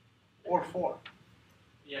 Or 4.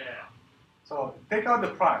 Yeah. So take out the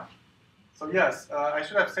prime. So yes, I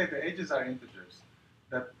should have said the ages are integers.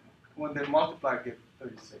 That when they multiply, get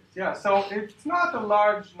 36. Yeah, so it's not a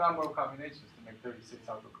large number of combinations to make 36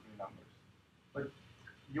 out of 3 numbers. But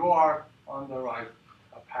you are on the right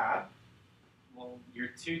path. Well, your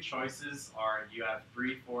 2 choices are you have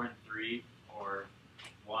 3, 4, and 3, or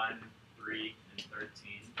 1, 3, and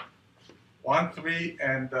 13. 1, 3,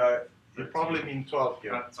 and you probably mean 12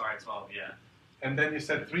 here. Sorry, 12, yeah. And then you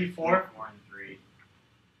said 3, 4? 4 and 3.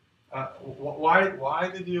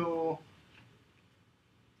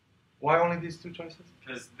 Why only these 2 choices?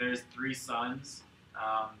 Because there's 3 sons.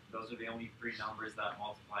 Those are the only 3 numbers that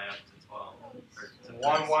multiply up to 12. Or to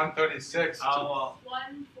 1, 1, 36. Oh, well.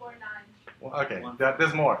 1, 4, 9. Well, okay,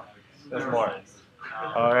 there's more. Okay. There's more.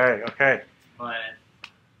 All right, okay. But,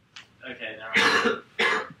 okay, never mind.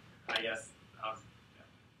 I guess I was, yeah.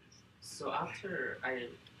 So after I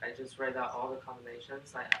just read out all the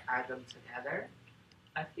combinations, I add them together.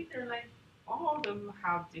 I think they're like all of them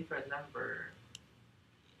have different number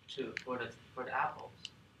for the apples.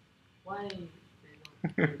 Why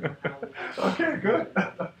they don't have Okay, good.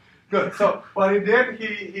 Good. So what he did,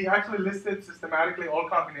 he actually listed systematically all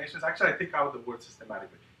combinations. Actually, I take out the word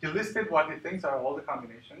systematically. He listed what he thinks are all the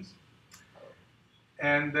combinations.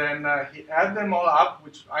 And then he added them all up,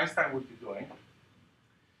 which Einstein would be doing.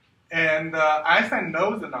 And Einstein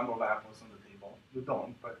knows the number of apples on the table. You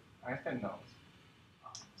don't, but Einstein knows.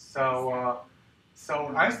 So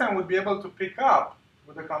Einstein would be able to pick up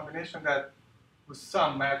with a combination that whose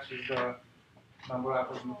sum matches the number of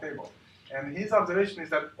apples on the table. And his observation is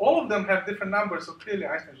that all of them have different numbers, so clearly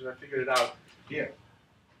Einstein should have figured it out here.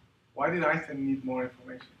 Why did Einstein need more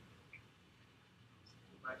information?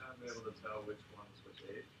 He might not be able to tell which one was which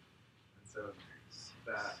age, and so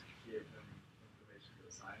that gave him information to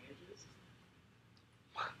assign ages.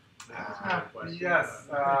 Yes,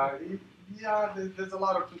 yeah, there's a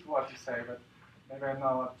lot of truth to what you say, but maybe I'm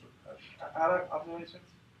not. Other observations?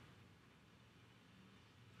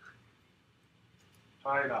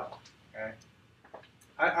 Try it out, okay?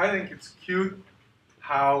 I think it's cute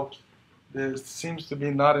how there seems to be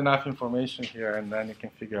not enough information here, and then you can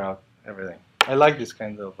figure out everything. I like these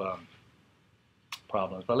kinds of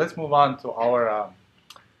problems. But let's move on to our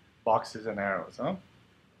boxes and arrows, huh?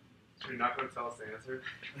 You're not going to tell us the answer?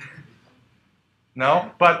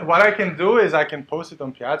 No, but what I can do is I can post it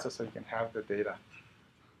on Piazza so you can have the data.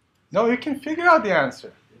 No, you can figure out the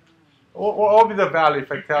answer. What will be the value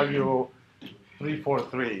if I tell you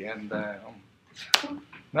 343? And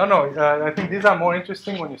no, I think these are more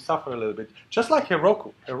interesting when you suffer a little bit. Just like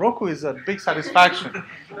Heroku. Heroku is a big satisfaction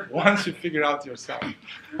once you figure out yourself.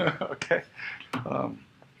 Okay.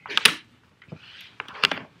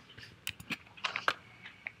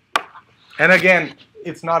 And again,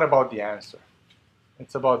 it's not about the answer.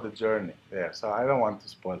 It's about the journey there. So I don't want to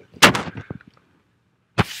spoil it.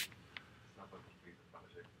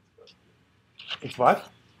 It's what?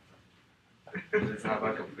 It's not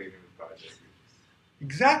about completing the project.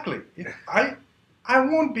 Exactly. I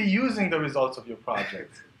won't be using the results of your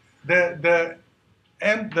project. The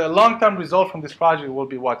long-term result from this project will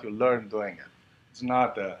be what you learn doing it. It's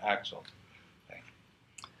not the actual thing.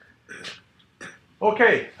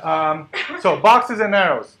 Okay, so boxes and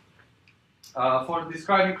arrows for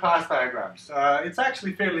describing class diagrams. It's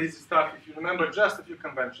actually fairly easy stuff if you remember just a few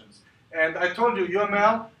conventions. And I told you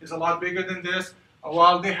UML is a lot bigger than this,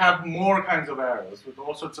 while they have more kinds of arrows with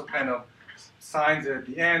all sorts of kind of signs at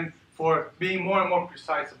the end for being more and more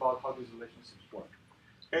precise about how these relationships work.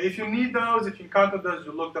 Okay, if you need those, if you encounter those,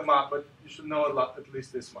 you look them up, but you should know at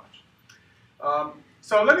least this much.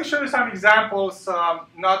 So let me show you some examples,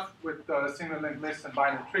 not with single linked lists and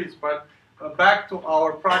binary trees, but back to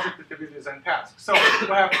our project activities and tasks. So we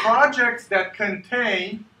have projects that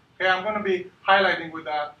contain, okay, I'm going to be highlighting with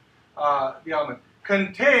that the element,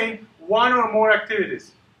 contain one or more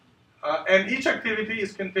activities. And each activity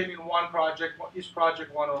is contained in one project, each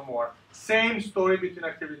project one or more. Same story between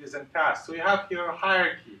activities and tasks. So you have here a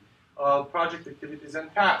hierarchy of project activities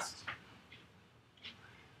and tasks.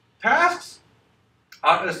 Tasks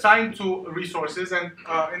are assigned to resources, and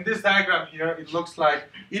in this diagram here, it looks like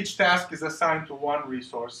each task is assigned to one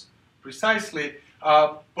resource precisely,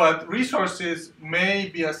 but resources may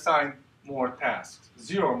be assigned more tasks,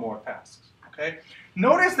 0 more tasks, okay?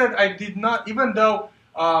 Notice that I did not, even though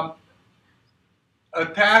a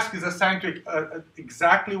task is assigned to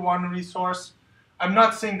exactly one resource, I'm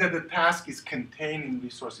not saying that the task is contained in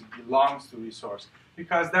resource, it belongs to resource,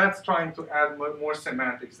 because that's trying to add more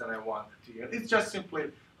semantics than I want to get. It's just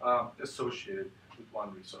simply associated with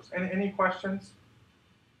one resource. Any questions?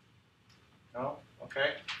 No?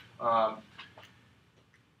 Okay.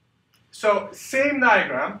 So same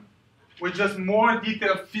diagram with just more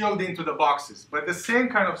detail filled into the boxes, but the same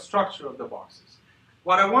kind of structure of the boxes.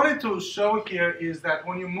 What I wanted to show here is that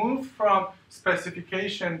when you move from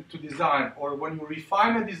specification to design, or when you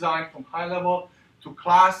refine a design from high level to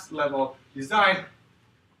class level design,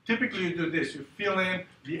 typically you do this, you fill in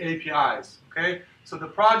the APIs, okay? So the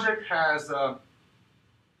project has a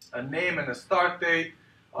name and a start date,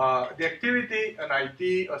 the activity, an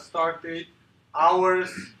ID, a start date,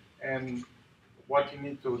 hours, and what you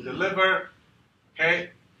need to deliver, okay?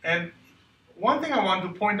 And one thing I want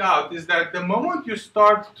to point out is that the moment you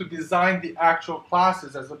start to design the actual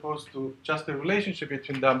classes as opposed to just the relationship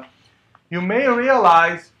between them, you may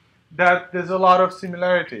realize that there's a lot of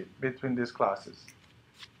similarity between these classes.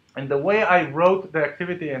 And the way I wrote the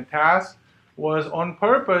activity and task was on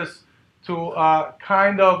purpose to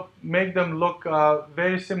kind of make them look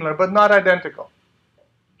very similar, but not identical.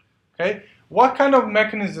 Okay? What kind of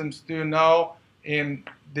mechanisms do you know in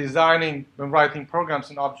designing and writing programs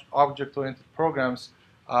and object-oriented programs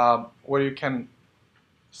where you can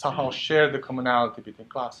somehow share the commonality between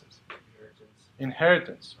classes?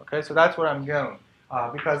 Inheritance. Okay, so that's where I'm going.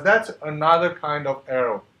 Because that's another kind of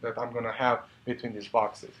arrow that I'm going to have between these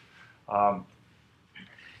boxes.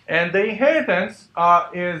 And the inheritance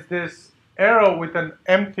is this arrow with an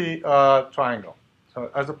empty triangle. So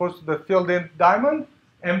as opposed to the filled-in diamond,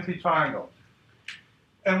 empty triangle.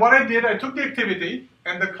 And what I did, I took the activity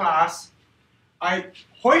and the class, I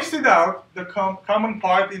hoisted out the common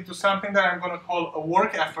part into something that I'm going to call a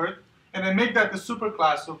work effort, and I make that the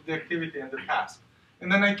superclass of the activity and the task.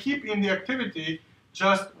 And then I keep in the activity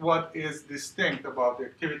just what is distinct about the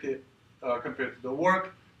activity compared to the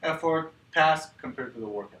work effort, task compared to the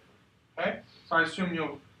work effort. Okay? So I assume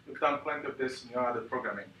you've done plenty of this in your other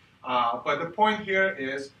programming. But the point here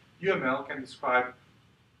is UML can describe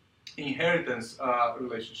inheritance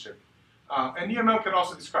relationship. And UML can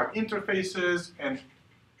also describe interfaces and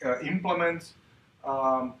implement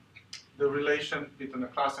the relation between a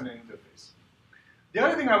class and an interface. The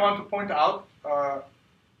other thing I want to point out,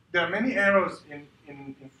 there are many arrows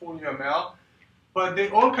in full UML, but they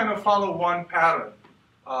all kind of follow one pattern.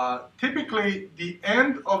 Typically, the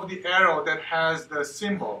end of the arrow that has the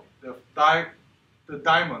symbol, the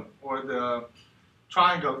diamond or the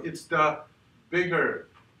triangle, it's the bigger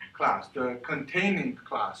class, the containing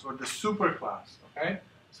class, or the superclass. Okay,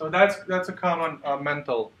 so that's a common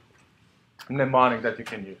mental mnemonic that you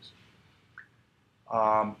can use.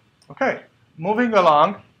 Okay, moving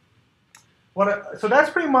along. So that's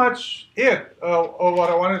pretty much it, of what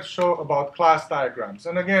I wanted to show about class diagrams.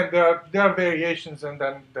 And again, there are variations, and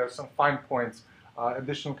then there's some fine points,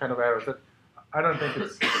 additional kind of errors that I don't think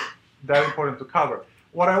it's that important to cover.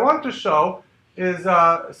 What I want to show is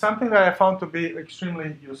something that I found to be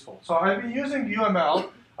extremely useful. So I've been using UML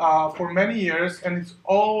for many years, and it's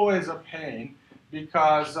always a pain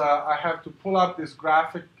because I have to pull up this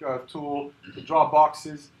graphic tool to draw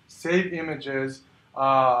boxes, save images,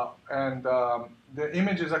 and the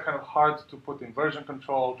images are kind of hard to put in version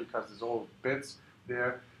control because there's all bits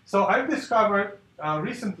there. So I've discovered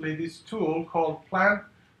recently this tool called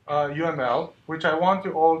PlantUML, which I want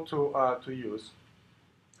you all to use.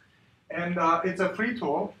 And it's a free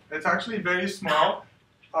tool. It's actually very small.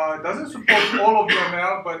 It doesn't support all of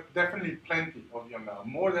UML, but definitely plenty of UML.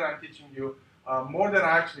 More than I'm teaching you, more than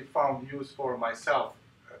I actually found use for myself.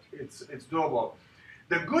 It's doable.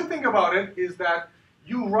 The good thing about it is that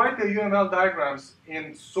you write the UML diagrams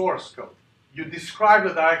in source code. You describe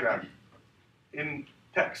the diagram in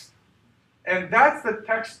text. And that's the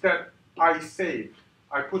text that I save.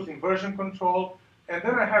 I put in version control, and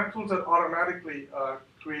then I have tools that automatically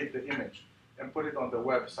create the image and put it on the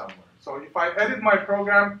web somewhere. So if I edit my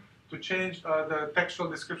program to change the textual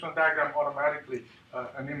description diagram, automatically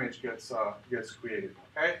an image gets created.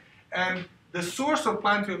 Okay? And the source of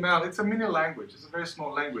PlantUML, it's a mini language. It's a very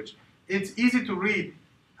small language. It's easy to read.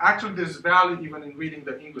 Actually, there's value even in reading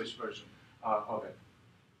the English version of it.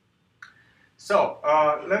 So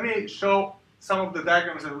let me show some of the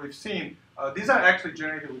diagrams that we've seen. These are actually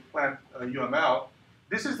generated with PlantUML.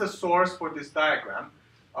 This is the source for this diagram.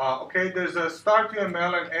 Okay, there's a start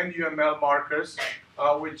UML and end UML markers,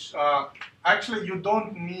 which actually you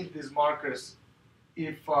don't need these markers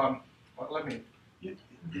if,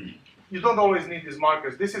 you don't always need these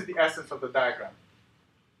markers. This is the essence of the diagram.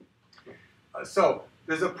 So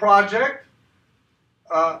there's a project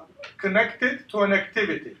connected to an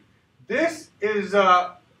activity. This is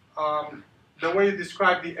the way you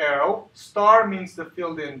describe the arrow. Star means the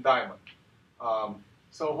filled-in diamond.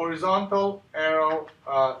 So horizontal, arrow,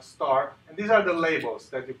 star, and these are the labels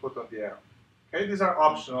that you put on the arrow. Okay, these are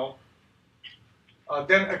optional.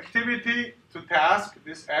 Then activity to task,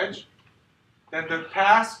 this edge. Then the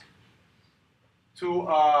task to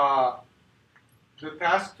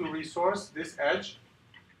resource, this edge.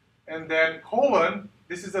 And then colon,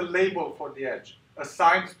 this is a label for the edge.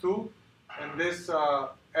 Assigned to, and this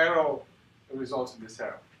arrow results in this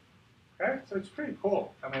arrow. Okay, so it's pretty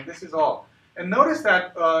cool. I mean, this is all. And notice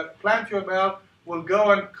that PlantUML will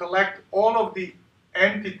go and collect all of the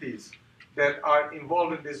entities that are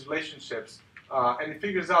involved in these relationships. And it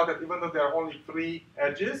figures out that even though there are only 3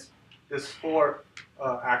 edges, there's 4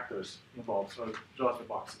 actors involved, so it draws the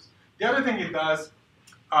boxes. The other thing it does,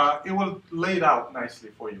 it will lay it out nicely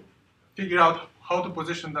for you. Figure out how to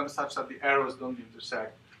position them such that the arrows don't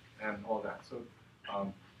intersect and all that. So,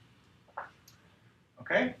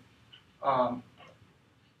 okay.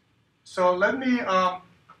 So let me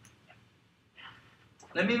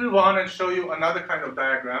move on and show you another kind of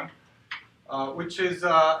diagram, which is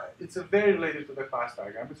it's very related to the class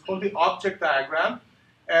diagram. It's called the object diagram,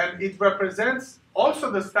 and it represents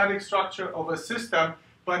also the static structure of a system,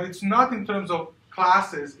 but it's not in terms of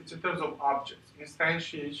classes, it's in terms of objects,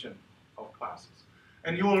 instantiation of classes.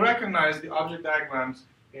 And you will recognize the object diagrams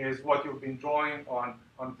is what you've been drawing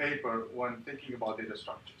on paper when thinking about data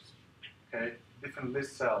structures. Okay, different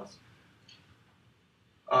list cells.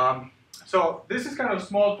 So this is kind of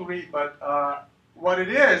small to read, but what it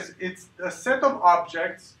is, it's a set of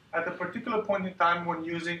objects at a particular point in time when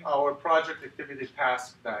using our project activity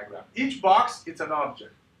task diagram. Each box, it's an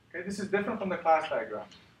object. Okay, this is different from the class diagram,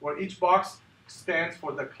 where each box stands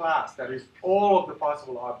for the class, that is all of the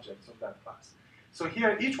possible objects of that class. So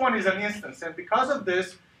here, each one is an instance, and because of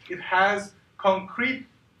this, it has concrete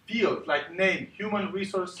fields like name, human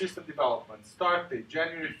resource system development, start date,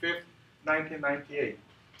 January 5th, 1998.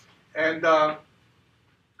 And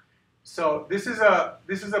so this is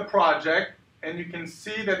a project, and you can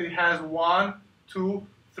see that it has 1, 2,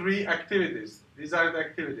 3 activities. These are the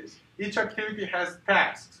activities. Each activity has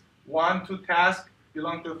tasks. 1, 2 tasks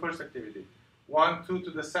belong to the first activity. 1, 2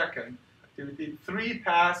 to the second activity. 3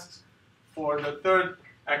 tasks for the third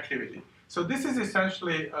activity. So this is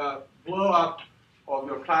essentially a blow-up of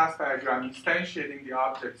your class diagram, instantiating the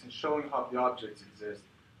objects and showing how the objects exist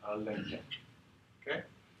linked in. Okay.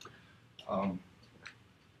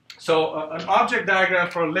 So an object diagram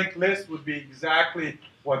for a linked list would be exactly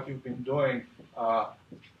what you've been doing,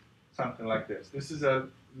 something like this. This is a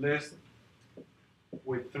list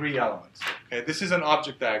with 3 elements. Okay, this is an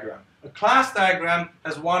object diagram. A class diagram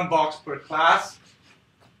has 1 box per class,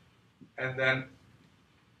 and then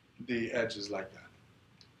the edges like that.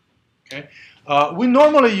 Okay, we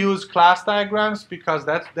normally use class diagrams because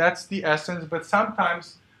that's the essence. But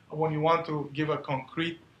sometimes when you want to give a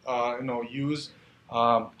concrete, use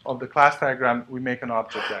of the class diagram, we make an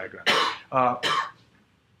object diagram.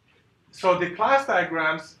 So the class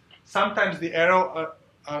diagrams, sometimes the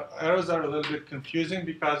arrows are a little bit confusing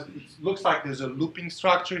because it looks like there's a looping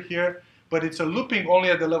structure here, but it's a looping only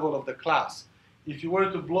at the level of the class. If you were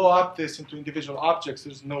to blow up this into individual objects,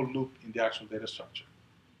 there's no loop in the actual data structure.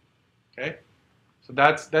 Okay, so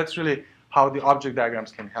that's really how the object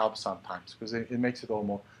diagrams can help sometimes, because it makes it all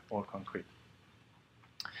more concrete.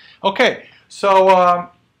 Okay, so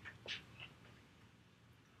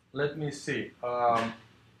let me see.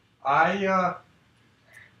 I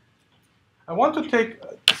want to take,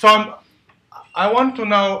 I want to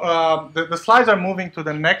now, the slides are moving to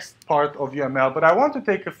the next part of UML, but I want to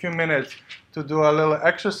take a few minutes to do a little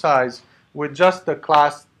exercise with just the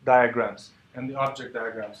class diagrams and the object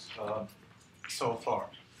diagrams so far.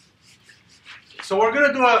 So we're going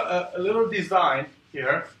to do a little design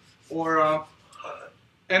here,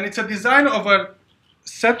 and it's a design of a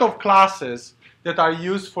set of classes that are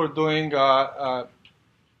used for doing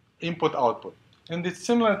input-output. And it's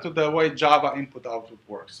similar to the way Java input-output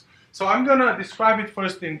works. So I'm going to describe it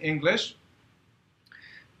first in English,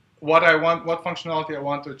 what functionality I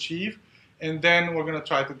want to achieve, and then we're going to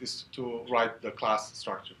try to write the class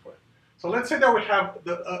structure for it. So let's say that we have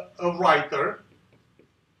a writer,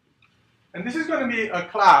 and this is going to be a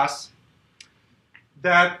class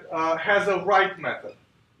that has a write method,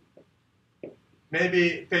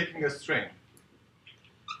 maybe taking a string.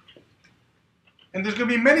 And there's going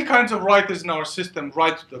to be many kinds of writers in our system: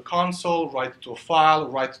 write to the console, write to a file,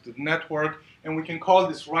 write to the network, and we can call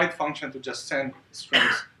this write function to just send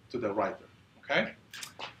strings to the writer. Okay?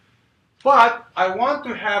 But I want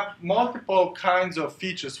to have multiple kinds of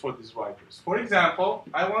features for these writers. For example,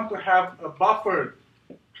 I want to have a buffered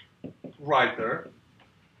writer,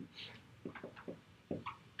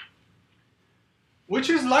 which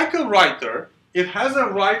is like a writer. It has a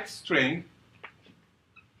write string,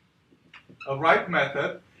 a write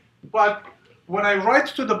method, but when I write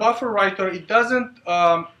to the buffer writer, it doesn't,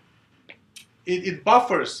 it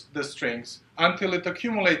buffers the strings until it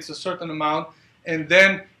accumulates a certain amount, and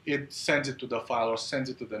then it sends it to the file or sends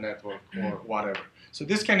it to the network or whatever. So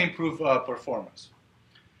this can improve performance.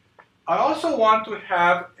 I also want to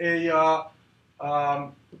have a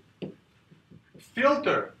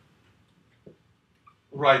filter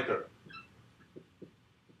writer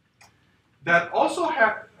that also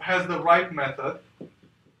has the write method,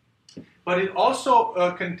 but it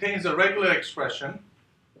also contains a regular expression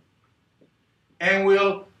and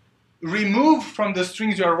will remove from the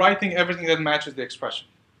strings you are writing everything that matches the expression.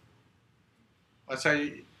 Let's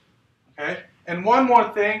say, okay? And one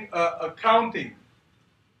more thing, a counting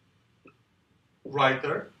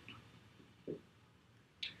writer.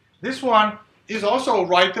 This one is also a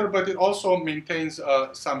writer, but it also maintains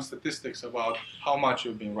some statistics about how much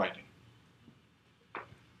you've been writing.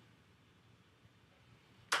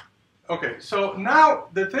 Okay, so now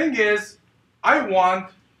the thing is, I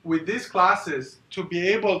want with these classes to be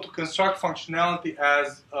able to construct functionality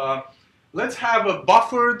as, let's have a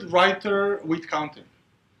buffered writer with counting.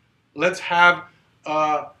 Let's have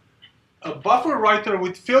a buffer writer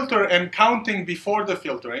with filter and counting before the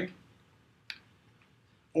filtering,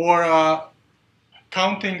 or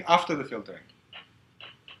counting after the filtering.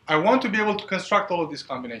 I want to be able to construct all of these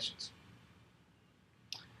combinations.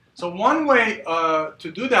 So one way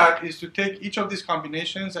to do that is to take each of these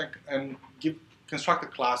combinations and construct a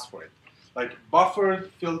class for it, like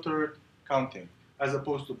buffered filtered counting, as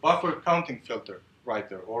opposed to buffered counting filter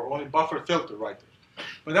writer, or only buffered filter writer.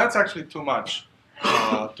 But that's actually too much,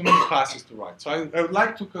 too many classes to write. So I would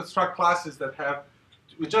like to construct classes that have,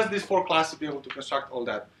 with just these 4 classes, be able to construct all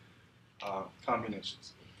that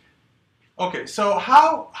combinations. Okay, so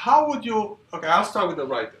how would you? Okay, I'll start with the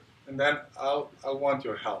writer, and then I'll want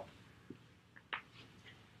your help.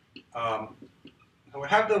 We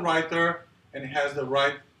have the writer, and it has the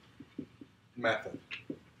write method.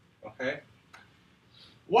 Okay.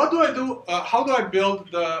 What do I do? How do I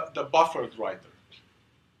build the buffered writer?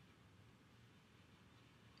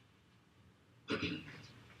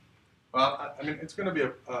 Well, I mean, it's going to be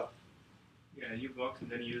a yeah, you box and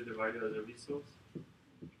then use the writer as a resource.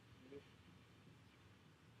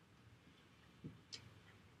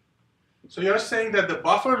 So you're saying that the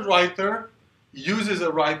buffered writer uses a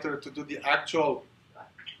writer to do the actual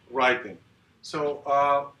writing. So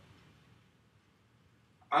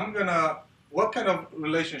I'm gonna. What kind of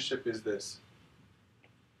relationship is this?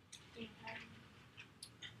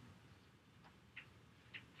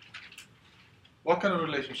 What kind of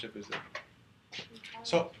relationship is it?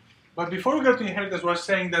 So, but before we go to inheritance, we're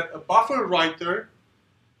saying that a buffer writer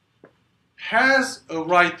has a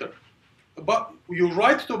writer. But you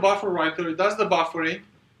write to a buffer writer, it does the buffering,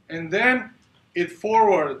 and then it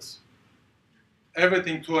forwards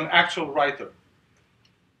everything to an actual writer.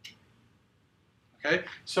 Okay?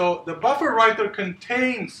 So the buffer writer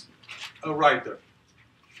contains a writer.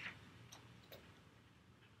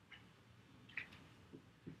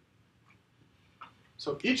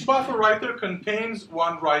 So each buffer writer contains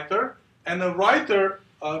one writer, and a writer,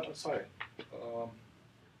 I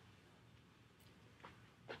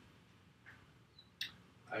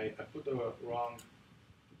put the wrong.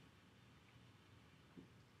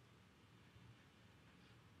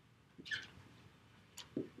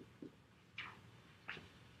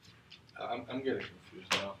 I'm getting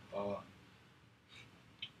confused now.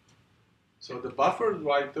 So the buffered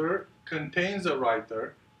writer contains a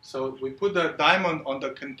writer. So we put the diamond on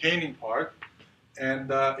the containing part, and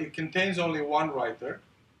it contains only one writer.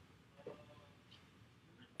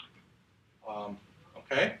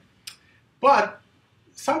 Okay, but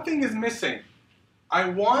something is missing. I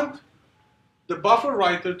want the buffer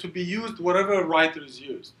writer to be used wherever a writer is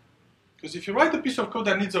used. Because if you write a piece of code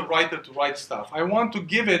that needs a writer to write stuff, I want to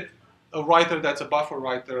give it a writer that's a buffer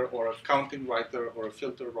writer, or a counting writer, or a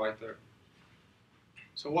filter writer.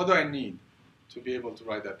 So what do I need to be able to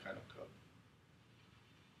write that kind of code?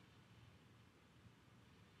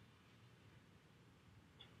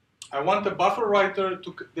 I want the buffer writer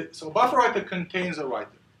to, so buffer writer contains a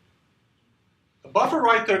writer. A buffer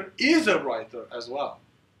writer is a writer as well.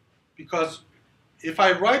 Because if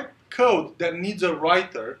I write code that needs a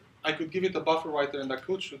writer, I could give it a buffer writer, and the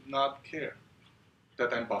code should not care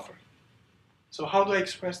that I'm buffering. So how do I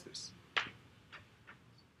express this?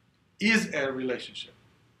 Is a relationship.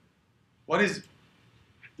 What is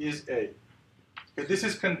a? Okay, this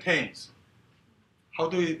is contains. How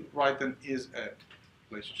do we write an is a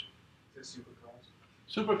relationship? It's a superclass.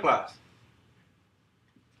 Superclass.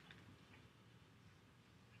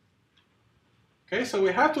 Okay, so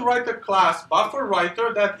we have to write a class buffer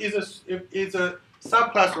writer that is a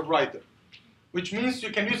subclass of writer, which means you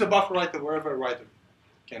can use a buffer writer wherever a writer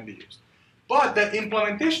can be used. But the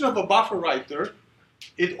implementation of a buffer writer,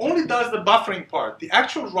 it only does the buffering part. The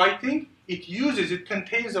actual writing, it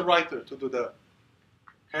contains a writer to do the,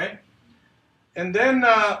 okay? And then,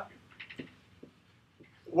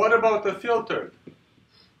 what about the filtered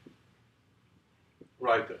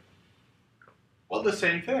writer? Well, the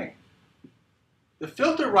same thing. The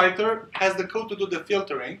filter writer has the code to do the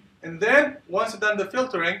filtering, and then once it's done the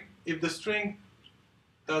filtering, if the string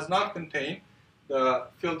does not contain the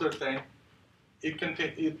filter thing,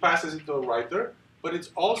 it passes it to a writer, but it's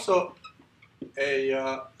also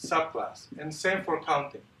a subclass, and same for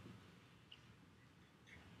counting.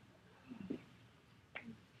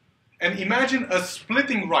 And imagine a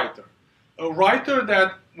splitting writer, a writer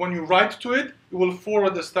that when you write to it, it will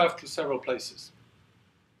forward the stuff to several places.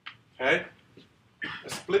 Okay? A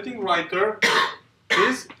splitting writer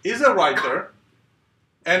is a writer,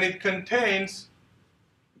 and it contains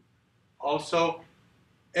also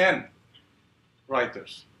n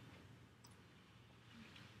writers.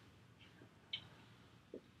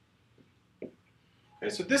 Okay,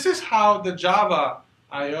 so this is how the Java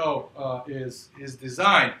I/O is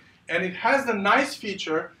designed, and it has the nice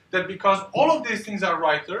feature that because all of these things are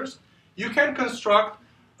writers, you can construct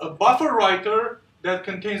a buffer writer that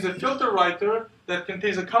contains a filter writer that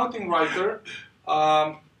contains a counting writer,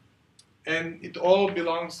 and it all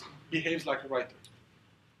behaves like a writer.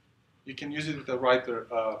 You can use it with a writer,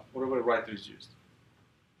 whatever a writer is used.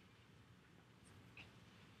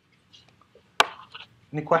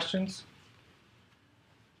 Any questions?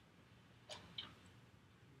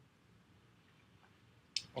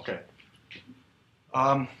 Okay.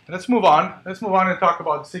 Let's move on. Let's move on and talk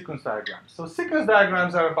about sequence diagrams. So sequence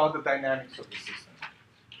diagrams are about the dynamics of the system.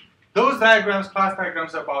 Those diagrams, class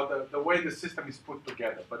diagrams, are about the way the system is put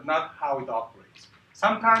together, but not how it operates.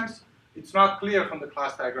 Sometimes it's not clear from the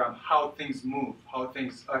class diagram how things move, how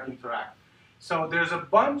things interact. So there's a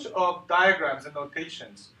bunch of diagrams and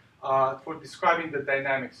notations for describing the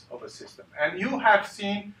dynamics of a system. And you have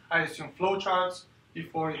seen, I assume, flowcharts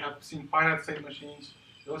before. You have seen finite state machines.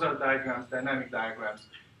 Those are diagrams, dynamic diagrams.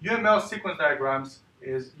 UML sequence diagrams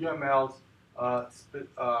is UML's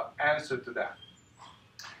answer to that.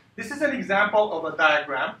 This is an example of a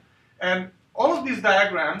diagram, and all of these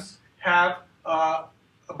diagrams have a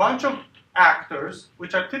bunch of actors,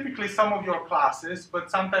 which are typically some of your classes,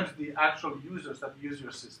 but sometimes the actual users that use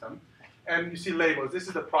your system. And you see labels. This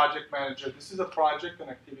is the project manager. This is a project, an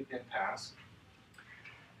activity, and task.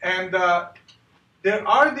 And there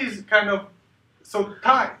are these kind of, so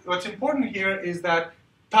time, what's important here is that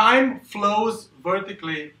time flows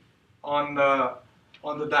vertically on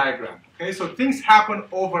the diagram. Okay, so things happen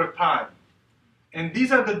over time. And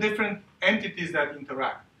these are the different entities that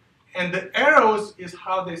interact. And the arrows is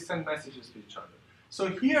how they send messages to each other. So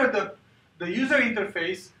here the user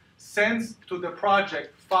interface sends to the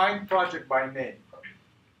project, find project by name.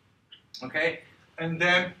 Okay? And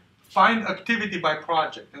then find activity by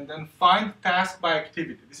project. And then find task by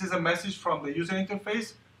activity. This is a message from the user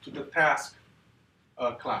interface to the task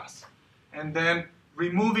class. And then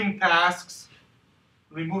removing tasks,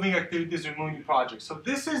 removing activities, removing projects. So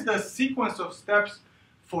this is the sequence of steps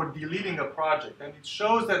for deleting a project. And it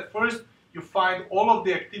shows that first you find all of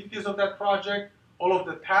the activities of that project, all of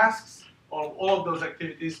the tasks, all of those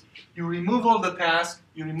activities. You remove all the tasks,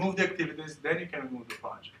 you remove the activities, then you can remove the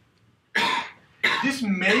project. This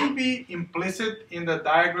may be implicit in the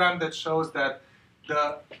diagram that shows that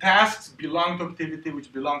the tasks belong to activity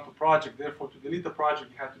which belong to project. Therefore, to delete the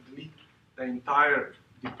project, you have to delete the entire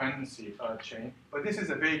dependency chain. But this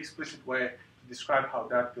is a very explicit way to describe how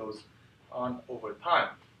that goes on over time.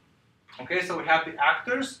 Okay, so we have the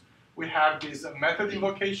actors, we have these method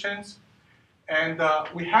invocations, and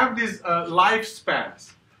we have these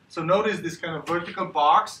lifespans. So notice this kind of vertical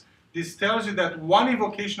box. This tells you that one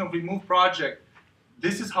invocation of remove project,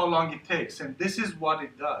 this is how long it takes, and this is what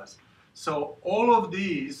it does. So all of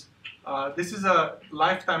these, this is a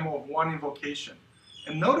lifetime of one invocation.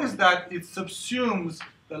 And notice that it subsumes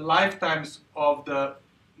the lifetimes of the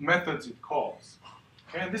methods it calls.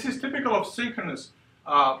 Okay? And this is typical of synchronous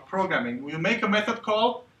programming. When you make a method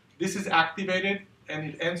call, this is activated, and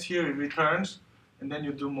it ends here, it returns, and then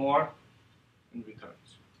you do more, and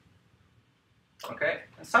returns. Okay?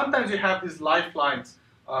 And sometimes you have these lifelines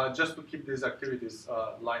just to keep these activities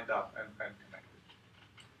lined up and connected.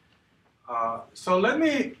 So let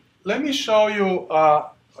me show you a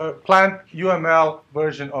PlantUML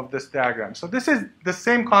version of this diagram. So this is the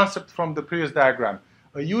same concept from the previous diagram.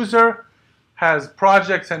 A user has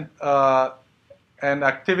projects and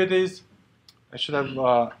activities. I should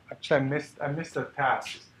have actually I missed the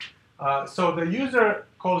tasks. So the user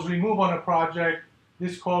calls remove on a project.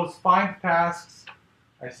 This calls find tasks.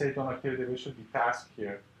 I say it on activity. There should be task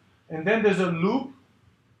here. And then there's a loop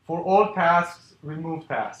for all tasks. Remove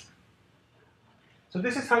task. So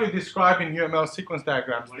this is how you describe in UML sequence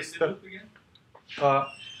diagrams. What is the loop again?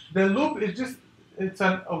 The loop is just, it's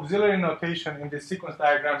an auxiliary notation in the sequence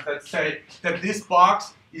diagrams that say that this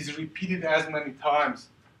box is repeated as many times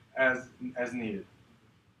as needed.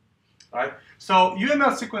 Right? So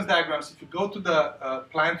UML sequence diagrams, if you go to the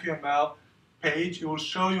PlantUML page, it will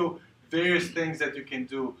show you various things that you can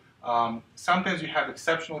do. Sometimes you have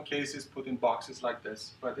exceptional cases put in boxes like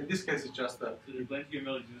this, but in this case it's just a... So the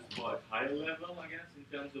PlantUML is used for like higher level, I guess, in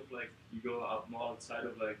terms of like you go out more outside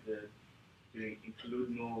of like you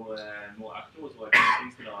include more actors, or like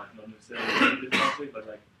things that are not necessarily in the project, but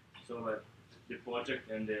like sort of like the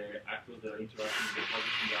project and the actors that are interacting with the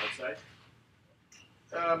project from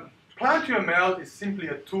the outside. PlantUML is simply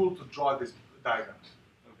a tool to draw these diagrams.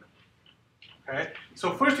 Okay?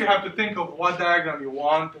 So first you have to think of what diagram you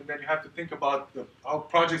want, and then you have to think about how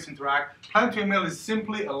projects interact. PlantUML is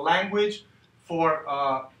simply a language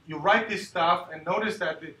for, you write this stuff, and notice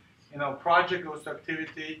that the project goes to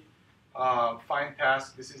activity, find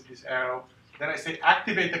task, this is this arrow. Then I say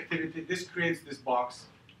activate activity, this creates this box.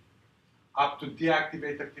 up to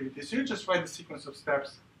deactivate activity. So you just write the sequence of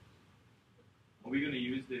steps. Are we going to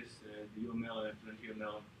use this, the UML and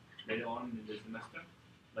PlantUML later on in the semester?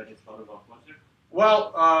 Like it's part of our project?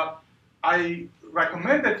 Well, I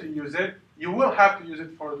recommend that you use it. You will have to use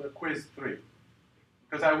it for the quiz 3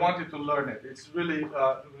 because I want you to learn it. It's really,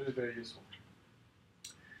 really very useful.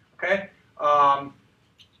 Okay.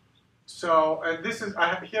 So this is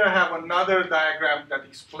here. I have another diagram that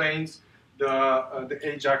explains the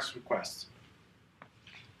AJAX requests.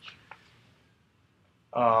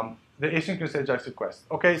 The asynchronous AJAX request.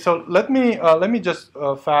 Okay, so let me just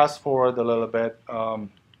fast forward a little bit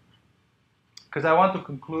because I want to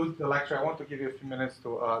conclude the lecture. I want to give you a few minutes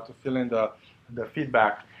to fill in the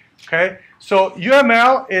feedback. Okay, so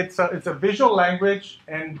UML it's a visual language,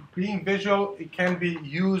 and being visual, it can be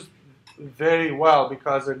used very well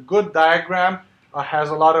because a good diagram has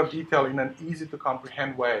a lot of detail in an easy to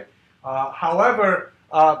comprehend way. However,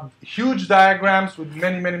 huge diagrams with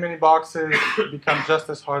many boxes become just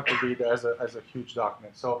as hard to read as a huge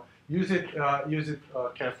document. So use it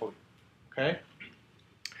carefully. Okay.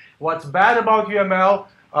 What's bad about UML?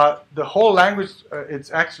 The whole language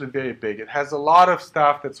it's actually very big. It has a lot of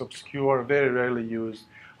stuff that's obscure, very rarely used.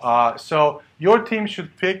 So your team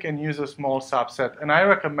should pick and use a small subset. And I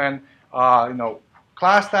recommend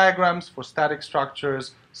class diagrams for static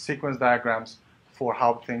structures, sequence diagrams for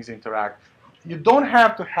how things interact. You don't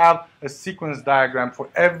have to have a sequence diagram for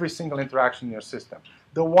every single interaction in your system.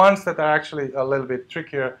 The ones that are actually a little bit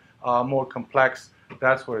trickier, more complex,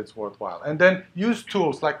 that's where it's worthwhile. And then use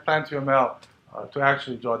tools like PlantUML to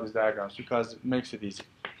actually draw these diagrams because it makes it easy.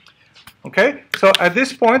 Okay, so at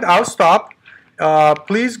this point, I'll stop.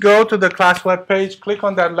 Please go to the class webpage, click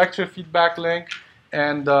on that lecture feedback link,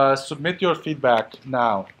 and submit your feedback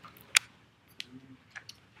now.